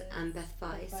Sanders, and Beth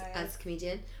Weiss as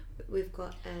comedian. We've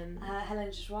got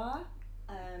Helen Joie,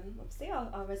 obviously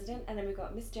our resident, and then we've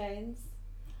got Miss Jones,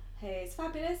 who's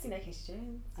fabulous. You know Katie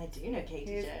Jones. I do know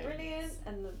Katie Who's Jones. brilliant,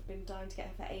 and I've been dying to get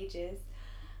her for ages,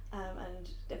 and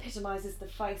epitomises the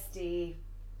feisty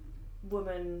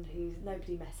woman who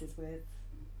nobody messes with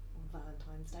on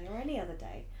Valentine's Day or any other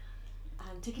day.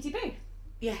 And Tickety Boo.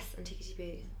 yes, and Tickety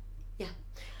Boo.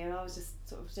 And I was just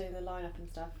sort of doing the lineup and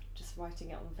stuff, just writing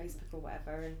it on Facebook or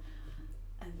whatever,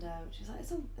 and she was like,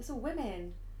 "It's all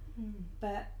women,"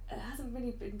 but it hasn't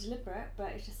really been deliberate,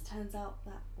 but it just turns out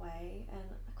that way, and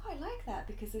I quite like that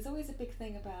because there's always a big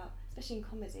thing about, especially in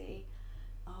comedy,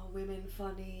 women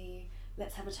funny,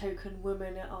 let's have a token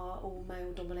woman at our all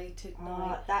male dominated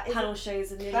night. That is Panel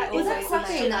shows are nearly that is always a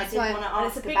question male. I did want to And ask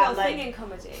it's a big about, old like, thing in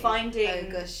comedy. finding.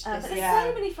 Oh gosh, But there's Yeah.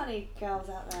 so many funny girls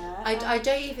out there. I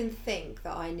don't even think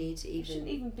that I need to shouldn't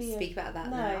even even be speak about that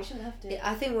no, now. you shouldn't have to.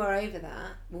 I think we're over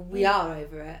that. Well, we are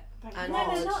over it. And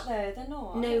No, they're not though. They're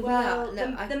not. No, Well, we are.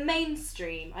 No, the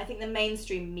mainstream, I think the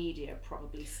mainstream media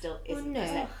probably still isn't,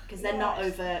 no. because they're not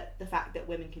over the fact that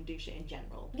women can do shit in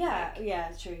general. Yeah, Like,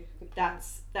 yeah, true. Good point.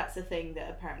 that's a thing that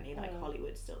apparently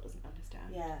Hollywood still doesn't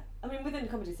understand. Yeah, I mean within the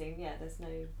comedy scene, yeah, there's no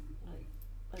like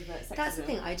overt sexism. That's the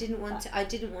thing. I didn't want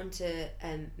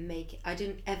to make it. I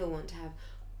didn't ever want to have.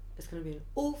 It's going to be an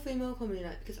all-female comedy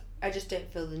night because I just don't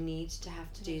feel the need to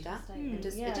have to do that. It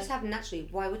just happened naturally.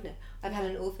 Why wouldn't it? I've had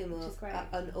an all-female,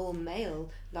 an all-male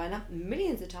lineup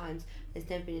millions of times. It's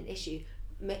never been an issue.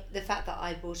 The fact that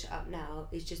I brought it up now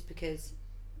is just because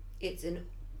it's an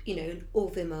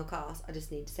all-female cast. I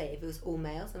just need to say if it was all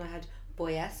males and I had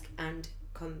boy-esque and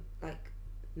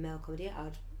male comedy,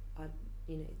 I'd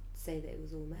say that it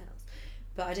was all males.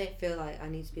 But I don't feel like I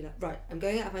need to be like, right, I'm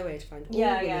going out of my way to find all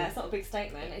women. Yeah, it's not a big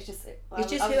statement. It's just it's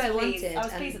just who I wanted. I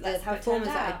was pleased that that's how it turned performers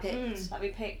that I out. picked. Like we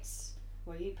picked,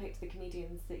 you picked the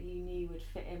comedians that you knew would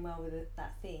fit in well with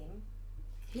that theme.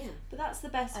 Yeah. But that's the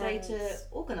best way to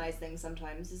organise things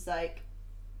sometimes, is like,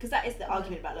 because that is the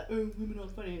argument about like, oh, women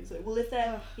aren't funny. It's like, well, if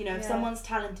they're, if someone's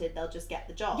talented, they'll just get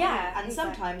the job. Yeah, and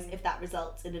sometimes if that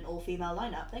results in an all-female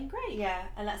lineup, then great. Yeah,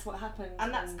 and that's what happens.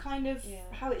 And that's kind of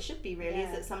how it should be, really, is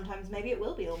that sometimes maybe it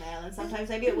will be all male, and sometimes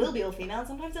maybe it will be all female, and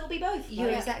sometimes it'll be both. You're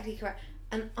exactly correct.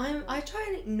 And I try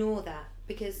and ignore that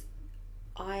because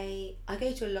I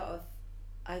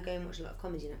go and watch a lot of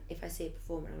comedy now. If I see a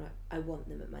performer, I'm like, I want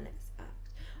them at my next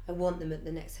act. I want them at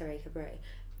the next Hooray Cabaret.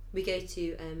 We go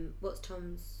to what's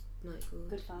Tom's night called?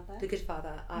 Good Father. The Good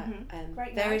Father.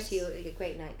 Great Verity, a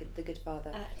great night. The Good Father.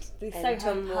 At the Soho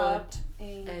Tom Pub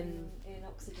in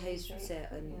Oxford hosts Street. it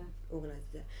and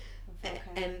organises it.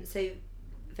 Okay. So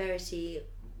Verity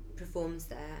performs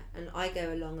there, and I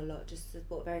go along a lot just to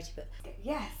support Verity. But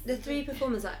yes, the three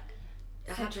performers that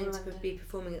are Central happening to London. be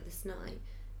performing at this night,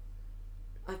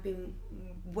 I've been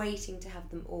waiting to have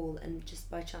them all, and just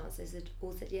by chance they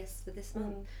all said yes for this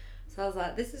month. So I was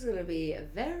like, this is going to be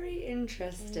very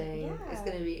interesting. Yeah. It's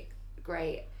going to be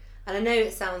great. And I know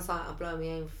it sounds like I'm blowing my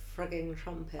own frigging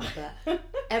trumpet, but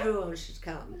everyone should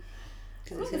come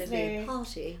because it's going to be a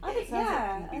party. I think It sounds like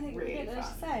I it's gonna be think really I should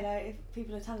fun. say, like, if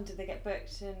people are talented, they get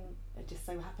booked, and it just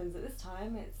so happens at this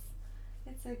time it's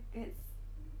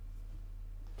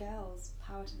girls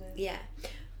power to the Yeah.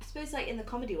 I suppose, like, in the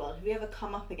comedy world, have you ever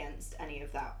come up against any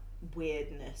of that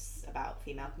weirdness about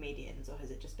female comedians, or has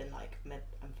it just been like,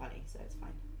 I'm funny, so it's fine?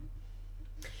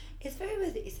 It's very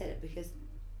weird that you said it because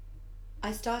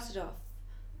I started off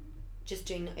just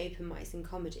doing open mics in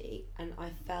comedy, and I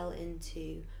fell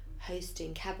into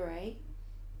hosting cabaret.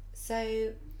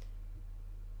 So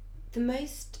the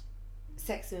most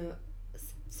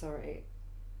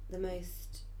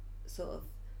sort of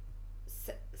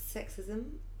sexism,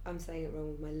 I'm saying it wrong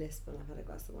with my lisp when I've had a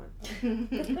glass of wine,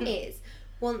 is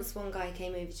once one guy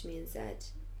came over to me and said,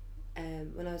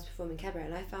 when I was performing cabaret,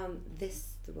 and I found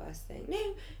this the worst thing.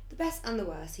 No, the best and the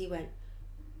worst. He went,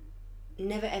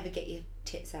 never ever get your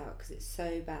tits out because it's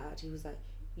so bad. He was like,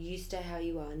 you stay how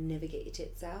you are, never get your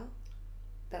tits out.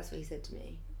 That's what he said to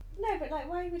me. No, but like,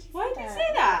 why would he Why say did that? you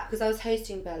say that? Because I was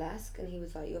hosting Burlesque, and he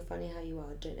was like, you're funny how you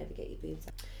are, don't ever get your boobs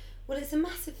out. Well, it's a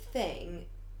massive thing.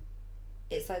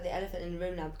 It's like the elephant in the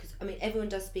room now, because I mean everyone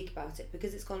does speak about it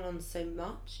because it's gone on so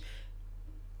much.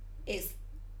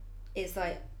 It's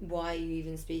like, why are you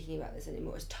even speaking about this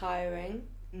anymore? It's tiring.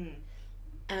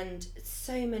 And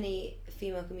so many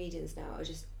female comedians now are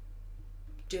just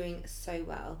doing so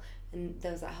well, and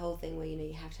there was that whole thing where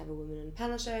you have to have a woman on a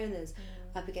panel show, and there's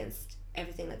up against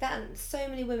everything like that, and so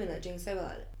many women are doing so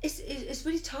well. It's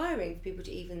really tiring for people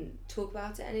to even talk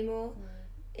about it anymore.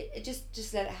 It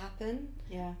just let it happen.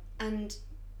 Yeah. And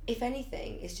if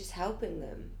anything, it's just helping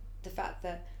them. The fact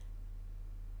that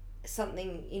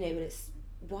something, when it's,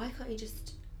 why can't you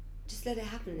just let it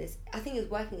happen? I think it's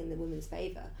working in the woman's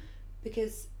favour,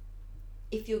 because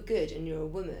if you're good and you're a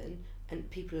woman and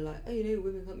people are like, oh,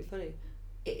 women can't be funny,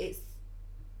 it's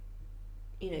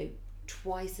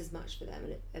twice as much for them,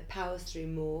 and it powers through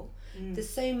more. There's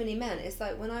so many men. It's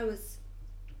like when I was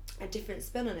a different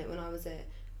spin on it, when I was at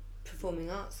performing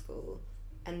arts school,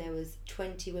 and there was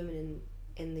 20 women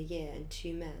in the year and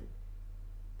 2 men.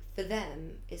 For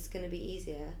them, it's going to be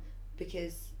easier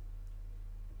because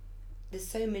there's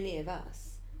so many of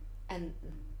us, and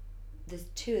there's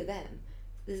 2 of them.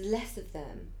 There's less of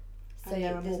them, so and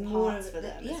there are there's more parts of for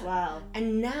them yeah. as well.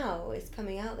 And now it's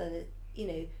coming out there that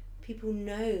people people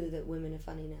know that women are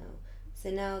funny now. So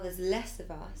now there's less of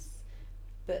us,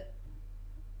 but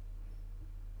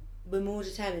we're more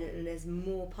determined and there's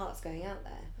more parts going out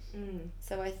there.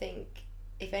 So I think,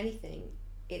 if anything,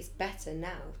 it's better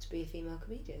now to be a female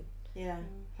comedian. Yeah,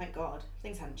 thank God.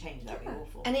 Things haven't changed, that would be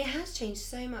awful. And it has changed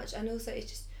so much, and also it's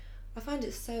just, I find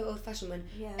it so old-fashioned when...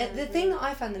 Yeah, the thing that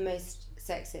I find the most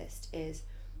sexist is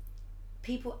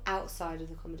people outside of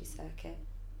the comedy circuit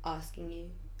asking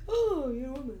you, oh, you're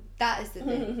a woman. That is the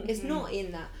thing. It's not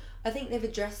in that. I think they've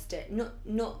addressed it,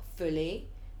 not fully,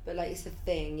 but like it's a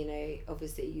thing, you know,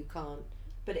 obviously you can't...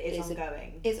 But it is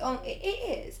ongoing. It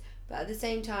is, but at the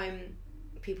same time,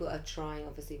 people are trying,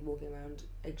 obviously, walking around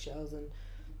eggshells,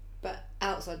 but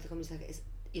outside the comedy circuit, it's,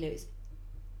 you know, it's,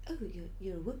 oh,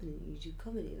 you're a woman and you do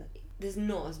comedy. Like, there's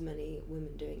not as many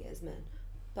women doing it as men,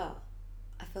 but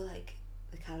I feel like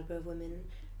the calibre of women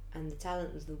and the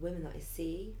talent of the women that I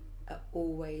see are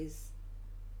always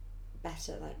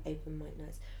better, like open mic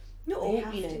nights. Not They all,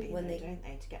 have you know, to be, when though, they... don't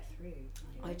they, to get through.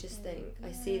 I just think,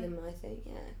 I see them and I think,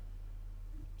 yeah,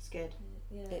 It's good.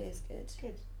 Yeah. it is good. It's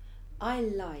good. I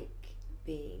like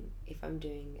being, if I'm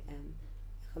doing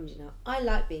a comedy now, I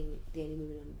like being the only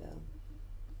woman on the bill.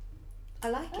 I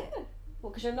like it.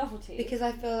 Well, because you're a novelty. Because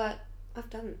I feel like I've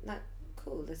done that.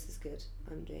 Cool, this is good.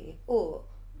 I'm doing it. Or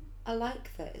I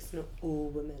like that it's not all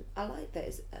women. I like that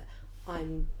it's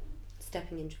I'm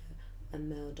stepping into a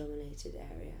male-dominated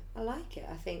area. I like it.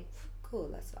 I think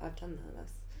cool. I've done that.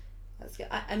 That's good.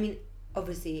 I mean,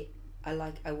 obviously, I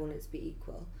want it to be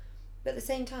equal, but at the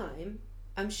same time,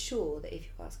 I'm sure that if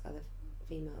you ask other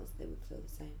females, they would feel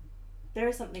the same. There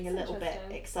is something a That's little bit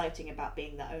interesting. exciting about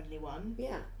being the only one.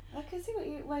 Yeah. I can see what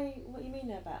you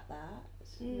mean about that.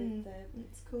 With the,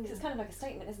 It's cool. 'cause it's kind of like a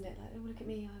statement, isn't it? Like, oh, look at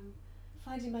me, I'm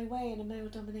finding my way in a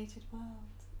male-dominated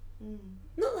world.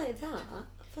 Not like that.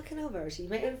 Fucking hell, Verity. You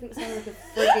make everything sound like a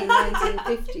frigging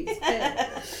 1950s film.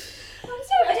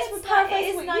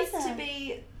 It is nice to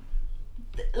be,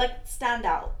 like, stand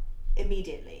out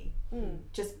immediately,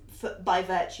 just by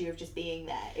virtue of just being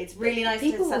there. It's really nice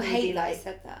People to will suddenly hate be that I like,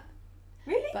 said that.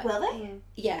 really? But- Will they?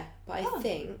 Yeah, but I Oh.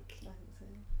 think I think so.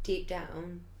 deep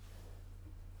down,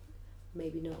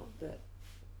 maybe not, but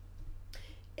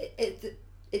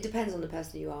it depends on the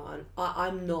person you are, and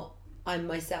I'm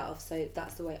myself, so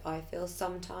that's the way I feel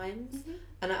sometimes.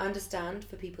 And I understand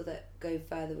for people that go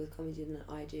further with comedy than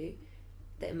I do,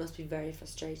 that it must be very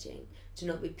frustrating to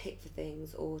not be picked for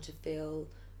things or to feel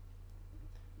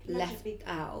Can imagine left be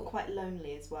out. quite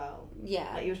lonely as well.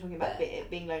 Yeah, Like you were talking about but it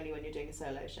being lonely when you're doing a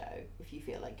solo show. If you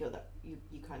feel like you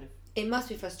kind of it must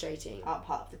be frustrating. are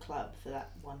part of the club for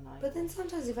that one night. But then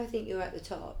sometimes if I think you're at the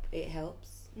top, it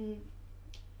helps.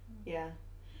 Yeah,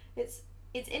 it's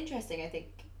interesting. I think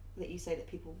that you say that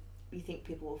you think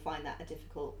people will find that a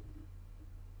difficult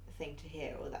thing to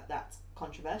hear, or that that's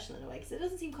controversial in a way, because it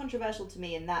doesn't seem controversial to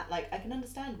me in that, like, I can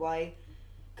understand why,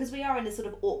 because we are in this sort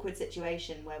of awkward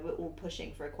situation where we're all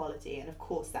pushing for equality, and of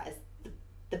course that is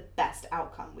the best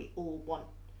outcome. We all want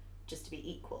just to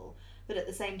be equal, but at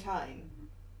the same time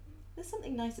there's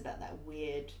something nice about that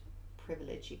weird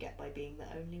privilege you get by being the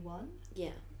only one.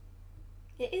 Yeah,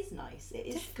 It is nice. It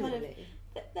is definitely. kind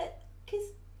of that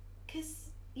because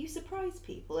you surprise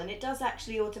people, and it does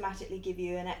actually automatically give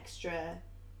you an extra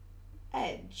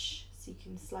edge, so you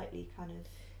can slightly kind of...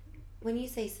 When you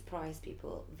say surprise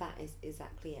people, that is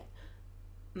exactly it.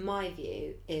 My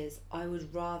view is I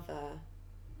would rather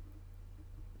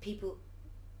people,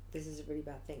 this is a really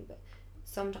bad thing, but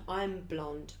I'm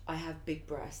blonde, I have big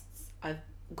breasts, I've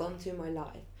gone through my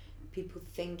life, people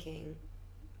thinking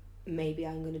maybe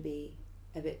I'm going to be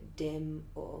a bit dim,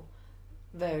 or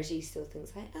Verity still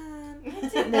thinks I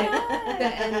don't know.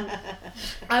 But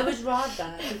I would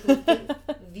rather people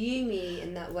view me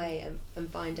in that way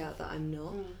and find out that I'm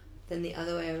not, than the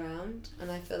other way around. And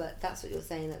I feel like that's what you're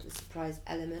saying, that the surprise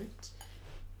element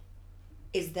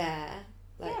is there.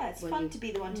 Like, yeah, it's when fun you... to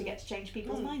be the one to get to change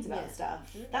people's minds about yeah.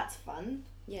 stuff. That's fun.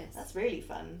 Yes. That's really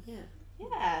fun. Yeah.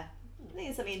 Yeah. I think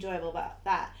there's something enjoyable about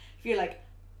that. If you're like,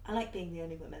 I like being the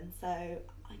only woman, so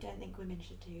I don't think women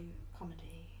should do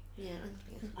comedy. Yeah.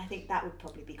 I think that would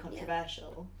probably be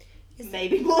controversial. Yeah.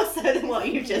 Maybe more so than what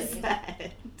you just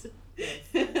said.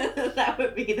 That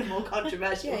would be the more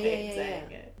controversial thing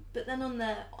saying it. But then on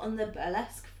the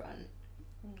burlesque front,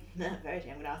 Verity,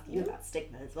 I'm going to ask you about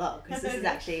stigma as well, because this has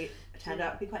actually turned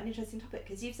out to be quite an interesting topic,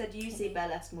 because you've said you see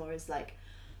burlesque more as like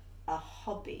a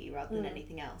hobby rather than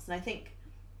anything else, and I think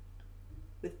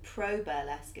with pro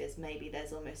burlesquers maybe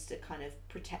there's almost a kind of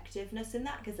protectiveness in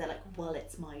that, because they're like, well,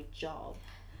 it's my job.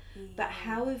 But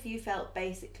how have you felt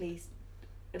basically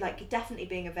like definitely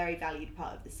being a very valued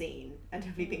part of the scene and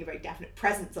definitely being a very definite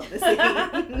presence on the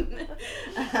scene.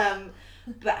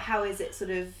 But how is it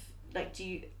sort of like, have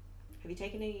you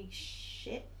taken any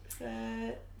shit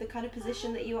for the kind of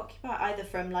position that you occupy, either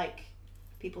from like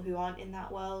people who aren't in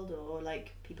that world or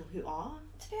like people who are?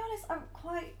 To be honest,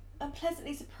 I'm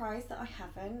pleasantly surprised that I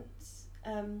haven't.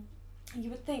 You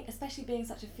would think, especially being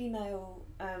such a female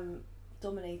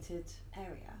dominated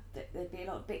area, that there'd be a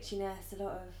lot of bitchiness, a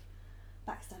lot of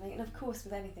backstabbing, and of course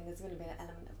with anything there's going to be an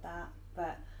element of that,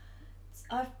 but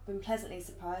I've been pleasantly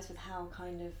surprised with how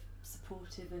kind of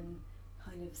supportive and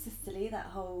kind of sisterly that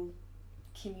whole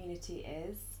community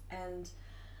is. And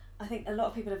I think a lot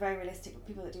of people are very realistic.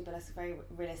 People that do burlesque are very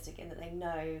realistic in that they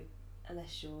know,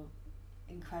 unless you're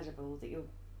incredible, that you're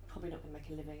probably not going to make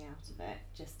a living out of it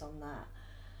just on that.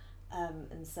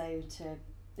 And so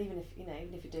even if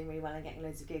you're doing really well and getting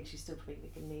loads of gigs, you still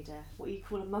probably can need what you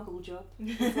call a muggle job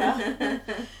as well.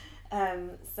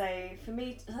 So for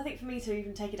me to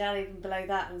even take it down even below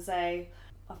that and say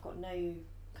I've got no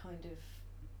kind of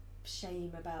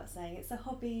shame about saying it's a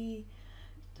hobby,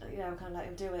 I'm kind of like,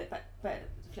 I'll deal with it. But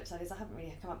the flip side is I haven't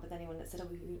really come up with anyone that said, oh,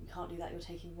 you can't do that, you're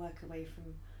taking work away from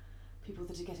people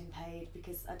that are getting paid,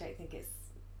 because I don't think it's,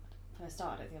 for a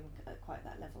start, I don't think I'm at quite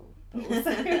that level.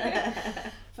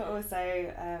 But also,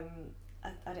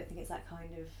 I don't think it's that kind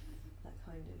of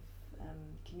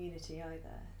community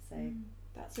either. So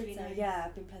that's really nice. Yeah,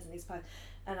 I've been pleasantly surprised.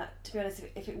 And to be honest,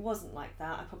 if it wasn't like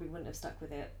that, I probably wouldn't have stuck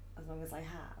with it as long as I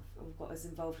have, or got as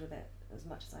involved with it as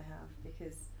much as I have,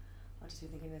 because I've just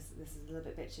been thinking this is a little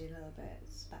bit bitchy, a little bit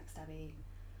backstabby.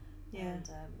 Yeah. And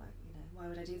why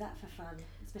would I do that for fun?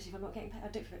 Especially if I'm not getting paid.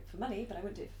 I'd do it for money, but I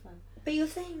wouldn't do it for fun. But you're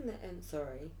saying that, you're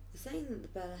saying that the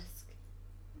burlesque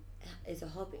is a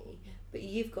hobby, but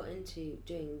you've got into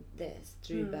doing this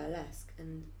through burlesque,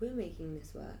 and we're making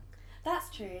this work. That's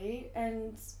true,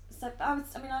 and so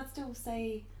I'd still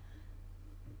say,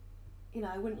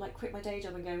 I wouldn't like quit my day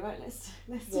job and go, right, let's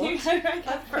do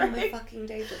I've quit my fucking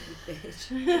day job, you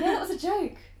bitch. Yeah, that was a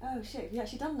joke. Oh shit, have you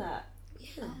actually done that?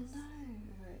 Yes. Oh no.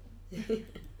 Right.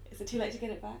 Is it too late to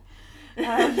get it back? And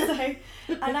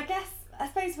I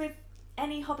suppose with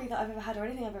any hobby that I've ever had or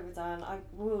anything I've ever done, I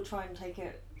will try and take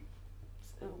it,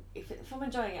 if I'm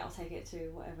enjoying it, I'll take it to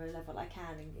whatever level I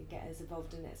can and get as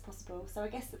involved in it as possible. So I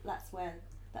guess that's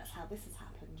how this has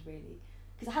happened, really,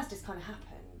 because it has just kind of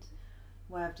happened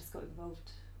where I've just got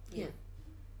involved. Yeah.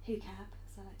 Who cab,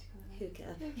 as I like to call it.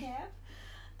 Who cab.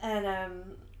 And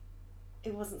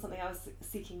it wasn't something I was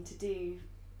seeking to do.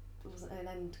 It wasn't an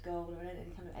end goal or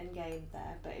any kind of end game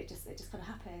there, but it just kind of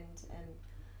happened, and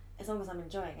as long as I'm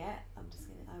enjoying it,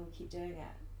 I will keep doing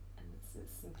it, and it's as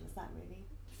simple as that, really.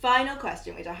 Final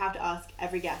question, which I have to ask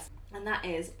every guest, and that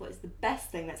is, what is the best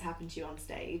thing that's happened to you on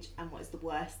stage, and what is the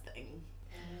worst thing?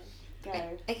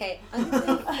 Go. Okay, I'm going to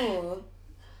go for,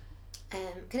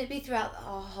 can it be throughout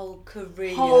our whole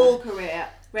career?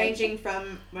 Ranging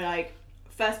from like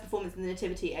first performance in the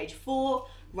Nativity, age 4,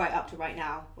 right up to right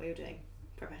now, what you're doing,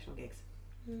 professional gigs.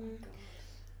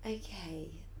 Okay.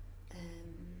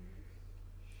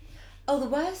 The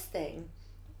worst thing,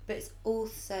 but it's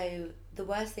also the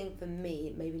worst thing for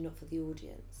me, maybe not for the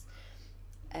audience.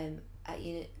 At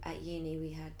uni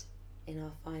we had, in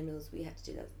our finals, we had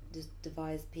to do this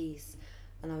devised piece,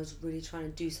 and I was really trying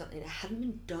to do something that hadn't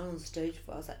been done on stage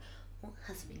before. I was like, what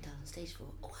hasn't been done on stage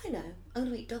before? Oh, I know, I'm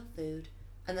going to eat dog food,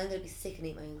 and then I'm going to be sick and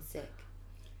eat my own sick.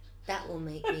 That will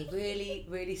make me really,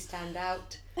 really stand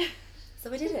out.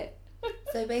 So I did it.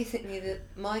 So basically,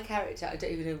 my character, I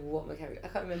don't even know what my character, I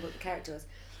can't remember what the character was,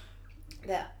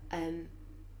 that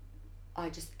I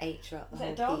just ate throughout the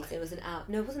whole piece. It was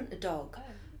no, it wasn't a dog,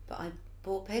 but I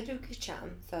bought Pedro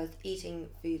Cacham, so I was eating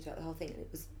food throughout the whole thing, and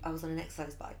I was on an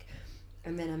exercise bike,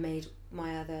 and then I made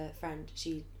my other friend,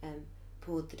 she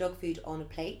poured the dog food on a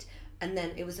plate, and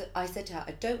then I said to her,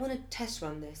 I don't want to test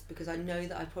run this because I know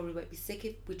that I probably won't be sick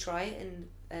if we try it in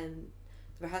the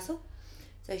rehearsal.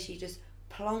 So she just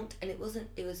plonked, and it was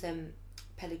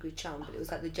Pedigree Chum, but it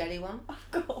was like the jelly one. Oh,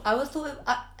 God. I always thought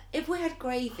if we had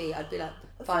gravy, I'd be like,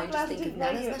 fine, just think of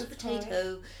Nana's mashed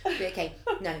potato, be okay.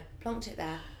 No, plonked it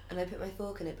there, and I put my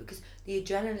fork in it, because the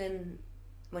adrenaline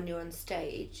when you're on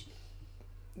stage,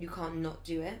 you can't not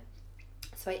do it.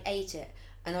 So I ate it,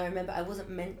 and I remember I wasn't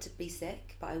meant to be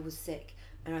sick, but I was sick,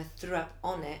 and I threw up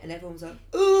on it, and everyone was like,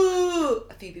 ooh!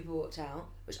 A few people walked out,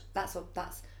 which that's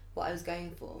what I was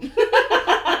going for.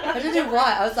 I don't know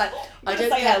why. I was like, I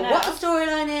don't care what the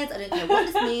storyline is, I don't care what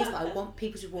this means, but I want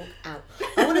people to walk out.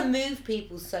 I want to move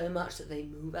people so much that they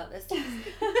move out their seats.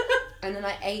 And then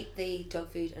I ate the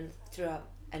dog food and threw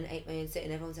up and ate my own shit,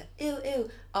 and everyone said, ew, ew.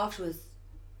 Afterwards,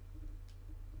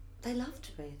 they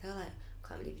loved me. They were like,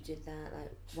 can't believe you did that.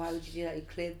 Like, why would you do that? You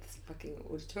cleared this fucking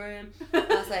auditorium. And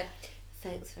I was like,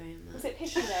 thanks very much. Was it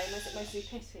pity though? Was it mostly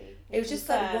pity? It was just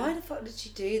like, why the fuck did she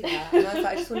do that? And I was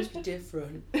like, I just wanted to be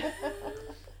different.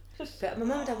 But my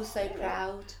mum and dad were so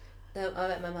proud. I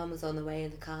bet my mum was on the way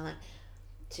in the car, like,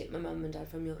 my mum and dad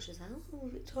from Yorkshire, like, oh,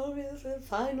 Victoria's in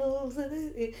finals at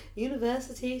the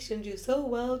university, she can do so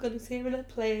well, going to see her in a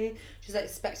play. She's like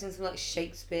expecting some like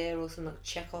Shakespeare or some like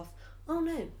Chekhov. Oh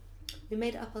no, we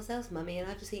made it up ourselves, mummy,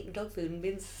 and I've just eaten dog food and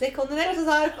been sick on the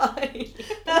exercise bike.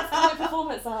 That's the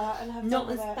performance art and have Not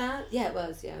done as with it. bad. Yeah, it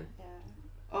was. Yeah. Yeah.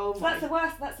 Oh So my. that's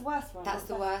the worst one. That's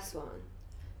the worst one.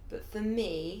 But for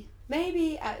me,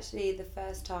 maybe actually the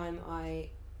first time I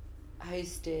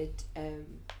hosted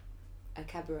a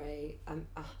cabaret,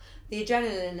 the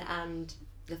adrenaline and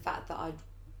the fact that I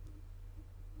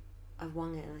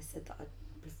won it, and I said that I'd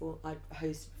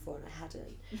hosted before and I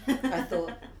hadn't. I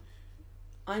thought,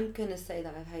 I'm gonna say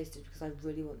that I've hosted because I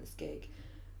really want this gig.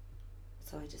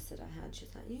 So I just said I had.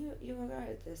 She's like, you were right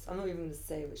at this. I'm not even gonna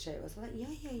say which show it was. I'm like,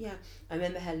 yeah. I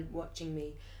remember her watching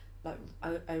me, like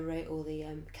I wrote all the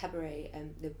cabaret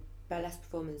the burlesque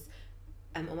performers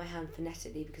on my hand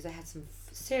phonetically because I had some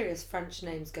serious French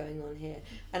names going on here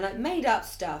and like made up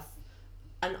stuff,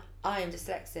 and I am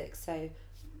dyslexic, so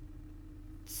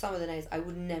some of the names I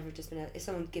would never have just been able, if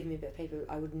someone had given me a bit of paper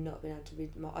I would not have been able to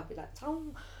read them out. I'd be like,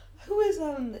 who is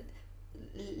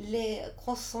les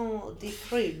croissants de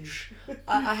fridge?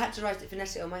 I had to write it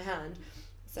phonetically on my hand,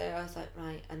 so I was like,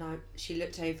 right, and she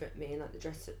looked over at me in like the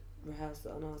dress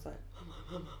rehearsal and I was like,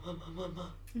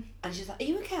 Mama. And she's like, are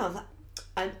you okay? I was like,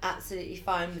 I'm absolutely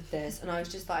fine with this. And I was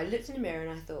just like, I looked in the mirror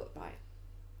and I thought, right,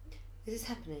 this is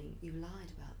happening. You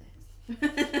lied about this.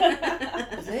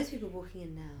 There's those people walking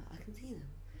in now. I can see them.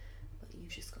 But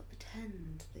you've just got to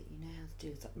pretend that you know how to do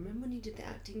it. It's like, remember when you did the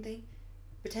acting thing?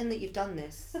 Pretend that you've done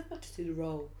this. Just do the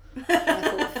role. And I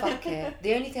thought, fuck it.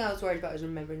 The only thing I was worried about was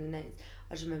remembering the names.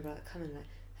 I just remember like coming like,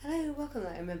 hello, welcome.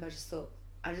 Like, I remember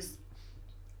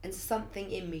and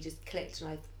something in me just clicked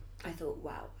and I thought,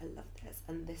 wow, I love this.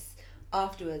 And this,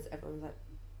 afterwards, everyone was like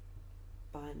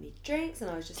buying me drinks and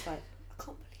I was just like, I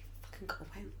can't believe I fucking got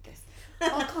away with this.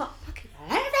 I can't fucking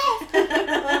believe this.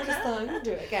 I just thought, I'm going to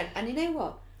do it again. And you know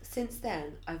what? Since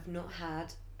then, I've not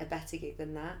had a better gig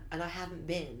than that. And I haven't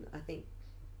been, I think,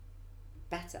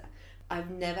 better. I've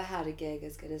never had a gig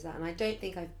as good as that. And I don't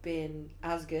think I've been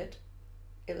as good.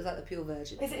 It was like the pure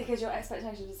virgin. Is it because your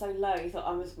expectations were so low? You thought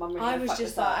I'm really I was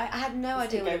just like, I had no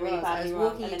idea what it was. I was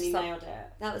walking and then into you something. nailed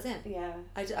it. That was it. Yeah.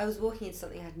 I was walking into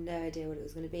something I had no idea what it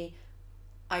was going to be.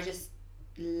 I just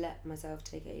let myself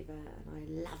take over and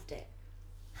I loved it.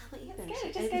 How about you? That's good.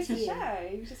 It just goes to show.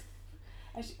 You just.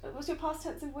 What's your past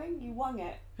tense of wing? You wung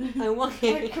it. I won I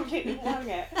it. completely wung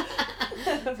it.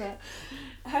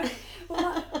 What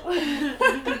am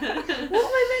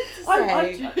I meant to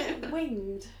say? I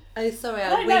winged. Oh, sorry, I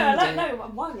No, winged I it. like,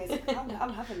 no, wung is.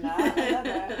 I'm having that. I love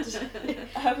it. Just,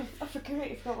 I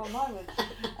completely forgot what mine was.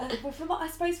 But from what I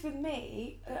suppose with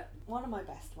me, one of my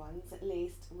best ones at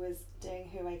least was doing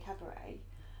Hooray Cabaret,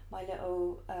 my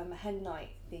little hen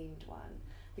night themed one,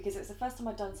 because it was the first time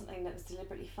I'd done something that was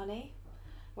deliberately funny.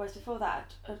 Whereas before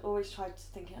that, I'd always tried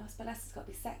thinking, oh, burlesque has got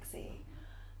to be sexy.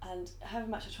 And however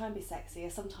much I try and be sexy, I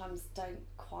sometimes don't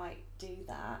quite do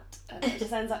that. And it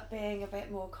just ends up being a bit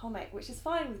more comic, which is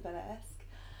fine with burlesque.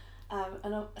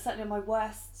 And certainly one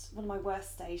of my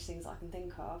worst stage things I can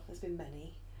think of, there's been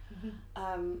many,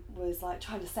 was like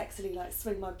trying to sexily like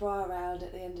swing my bra around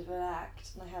at the end of an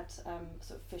act. And I had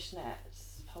sort of fishnet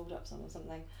hold-ups on or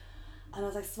something. And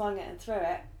as I swung it and threw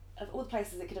it, of all the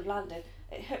places it could have landed,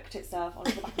 it hooked itself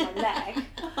onto the back of my leg.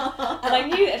 And I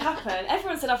knew it had happened.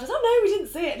 Everyone said afterwards, oh no, we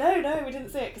didn't see it. No, we didn't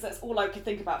see it. Because that's all I could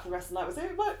think about for the rest of the night was,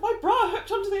 oh, my bra hooked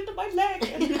onto the end of my leg.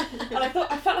 And I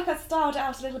felt like I styled it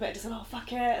out a little bit. Just went, oh,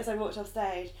 fuck it, as I walked off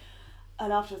stage.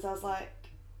 And afterwards I was like,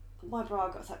 my bra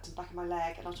got sucked to the back of my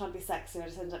leg and I was trying to be sexy and I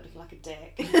just ended up looking like a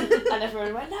dick. And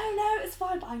everyone went, no, it's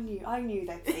fine. But I knew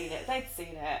they'd seen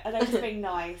it. And they were just being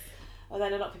nice. And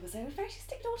then a lot of people say, we're very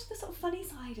sticking on to the sort of funny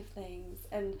side of things.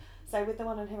 And so with the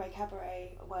one on Hooray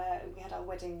Cabaret, where we had our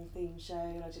wedding theme show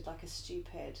and I did like a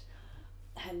stupid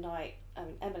hen night,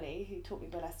 Emily, who taught me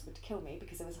burlesque, would kill me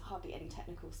because there was hardly any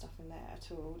technical stuff in there at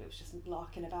all. It was just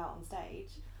larking about on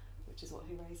stage, which is what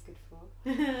Hooray's good for.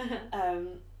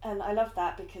 And I loved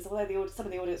that because although some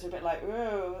of the audience were a bit like,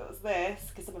 oh, what was this?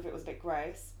 Because some of it was a bit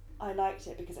gross. I liked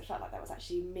it because it felt like that was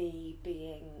actually me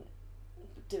doing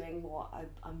what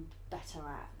I'm better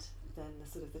at than the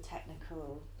sort of the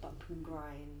technical bump and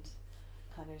grind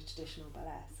kind of traditional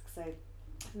burlesque. So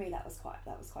for me that was quite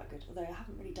good, although I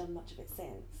haven't really done much of it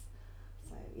since.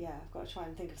 So yeah, I've got to try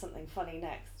and think of something funny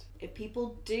next. if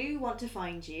people do want to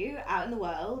find you out in the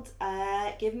world,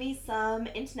 give me some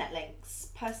internet links,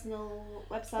 personal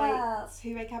websites,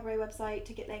 Hooray Cabaret website,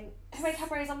 ticket links. Hooray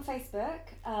Cabaret is on Facebook,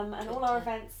 and all our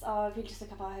events are, if you just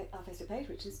look up our Facebook page,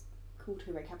 which is called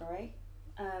Hooray Cabaret,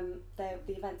 the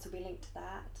events will be linked to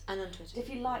that. And on Twitter. If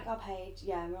you like our page,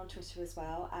 yeah, we're on Twitter as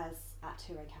well as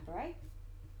 @Hooray Cabaret.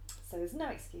 So there's no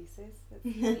excuses. It's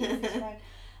really easy to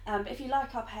find. If you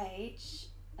like our page,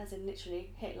 as in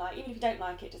literally hit like, even if you don't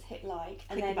like it, just hit like,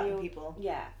 and Click then the button, you'll, people.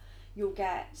 yeah, you'll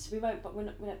get. We won't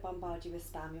bombard you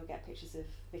with spam. You'll get pictures of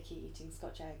Vicky eating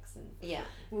Scotch eggs, and Yeah.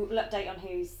 we'll update on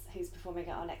who's performing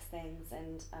at our next things,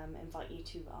 and invite you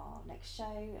to our next show,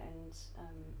 and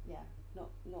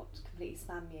not completely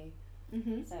spam you.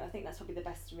 Mm-hmm. So I think that's probably the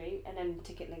best route, and then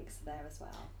ticket links are there as well.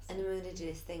 So. And then we're going to do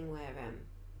this thing where,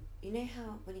 you know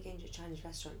how when you go into a Chinese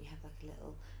restaurant you have like a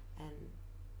little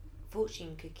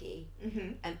fortune cookie?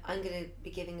 Mm-hmm. I'm going to be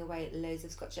giving away loads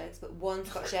of Scotch eggs, but one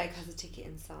Scotch egg has a ticket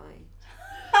inside.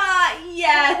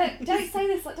 Yeah. Don't say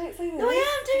this. Don't say this. No, I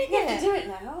am doing You it. have to do it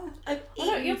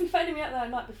now. You'll be phoning me up there the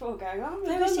night before going, oh, I'm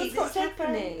Verity, this is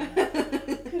happening.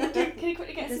 Can you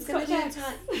quickly get There's some going Scotch to be a eggs?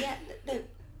 time. Yeah, no.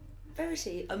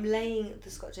 Verity, I'm laying the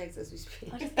Scotch eggs as we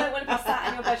speak. I just don't want to be sat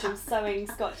in your bedroom sewing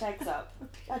Scotch eggs up.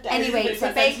 Anyway,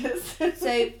 so sentence.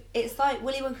 So it's like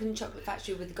Willy Wonka and the Chocolate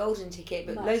Factory with the golden ticket,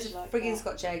 but Much loads of like frigging that.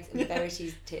 Scotch eggs and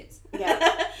Verity's tits.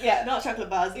 Yeah. Not chocolate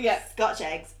bars. Yeah. Scotch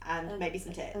eggs and And- maybe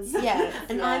some tits. and- Yeah,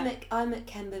 and Yeah. I'm at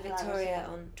Kemba Hilarious. Victoria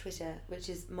on Twitter, which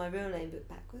is my real name but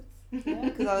backwards. Yeah.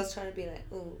 Because I was trying to be like,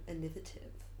 oh,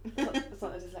 innovative. It's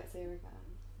not a dyslexia again.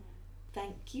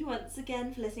 Thank you once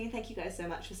again for listening. Thank you guys so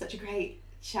much for such a great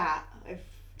chat. I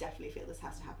definitely feel this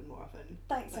has to happen more often.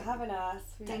 Thanks for having us.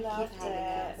 We Thank you loved for having it.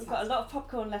 us. We've got a lot of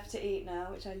popcorn left to eat now,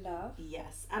 which I love.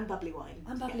 Yes, and bubbly wine.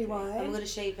 And to bubbly get through. wine. And we're going to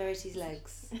shave Verity's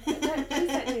legs. Please don't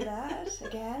do that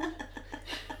again.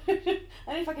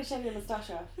 Only if I can shave your moustache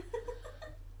off.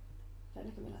 Don't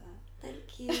look at me like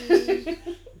Thank you. that.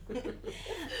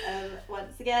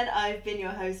 Once again, I've been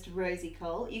your host, Rosie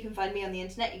Cole. You can find me on the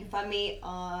internet. You can find me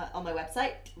on my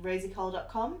website,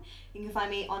 rosiecole.com. You can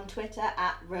find me on Twitter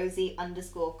at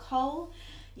Rosie_Cole.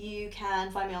 You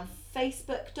can find me on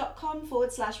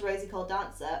Facebook.com/Rosie Cole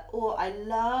Dancer. Or I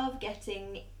love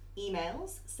getting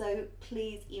emails, so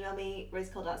please email me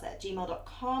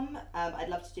rosiecoledancer@gmail.com. I'd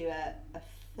love to do a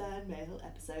fan mail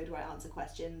episode where I answer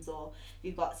questions, or if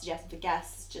you've got suggestions for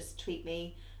guests, just tweet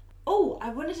me. Oh, I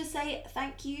wanted to say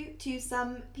thank you to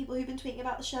some people who've been tweeting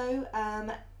about the show.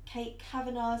 Kate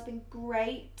Kavanagh has been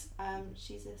great.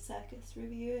 She's a circus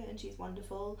reviewer and she's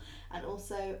wonderful. And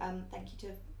also thank you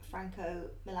to Franco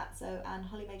Milazzo and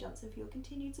Holly Mae Johnson for your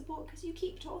continued support, because you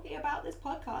keep talking about this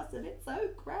podcast and it's so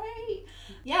great.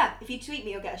 Yeah, if you tweet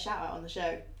me, you'll get a shout out on the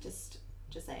show. Just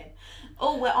saying.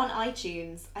 Oh, we're on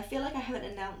iTunes. I feel like I haven't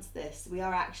announced this. We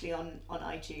are actually on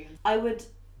iTunes. I would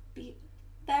be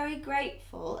very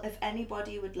grateful if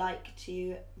anybody would like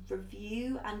to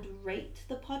review and rate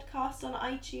the podcast on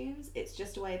iTunes. It's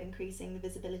just a way of increasing the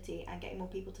visibility and getting more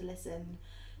people to listen.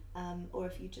 Or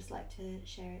if you'd just like to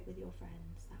share it with your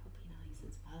friends, that would be nice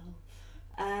as well.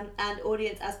 And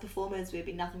audience, as performers, we'd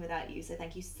be nothing without you. So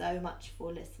thank you so much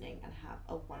for listening and have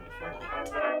a wonderful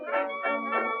night.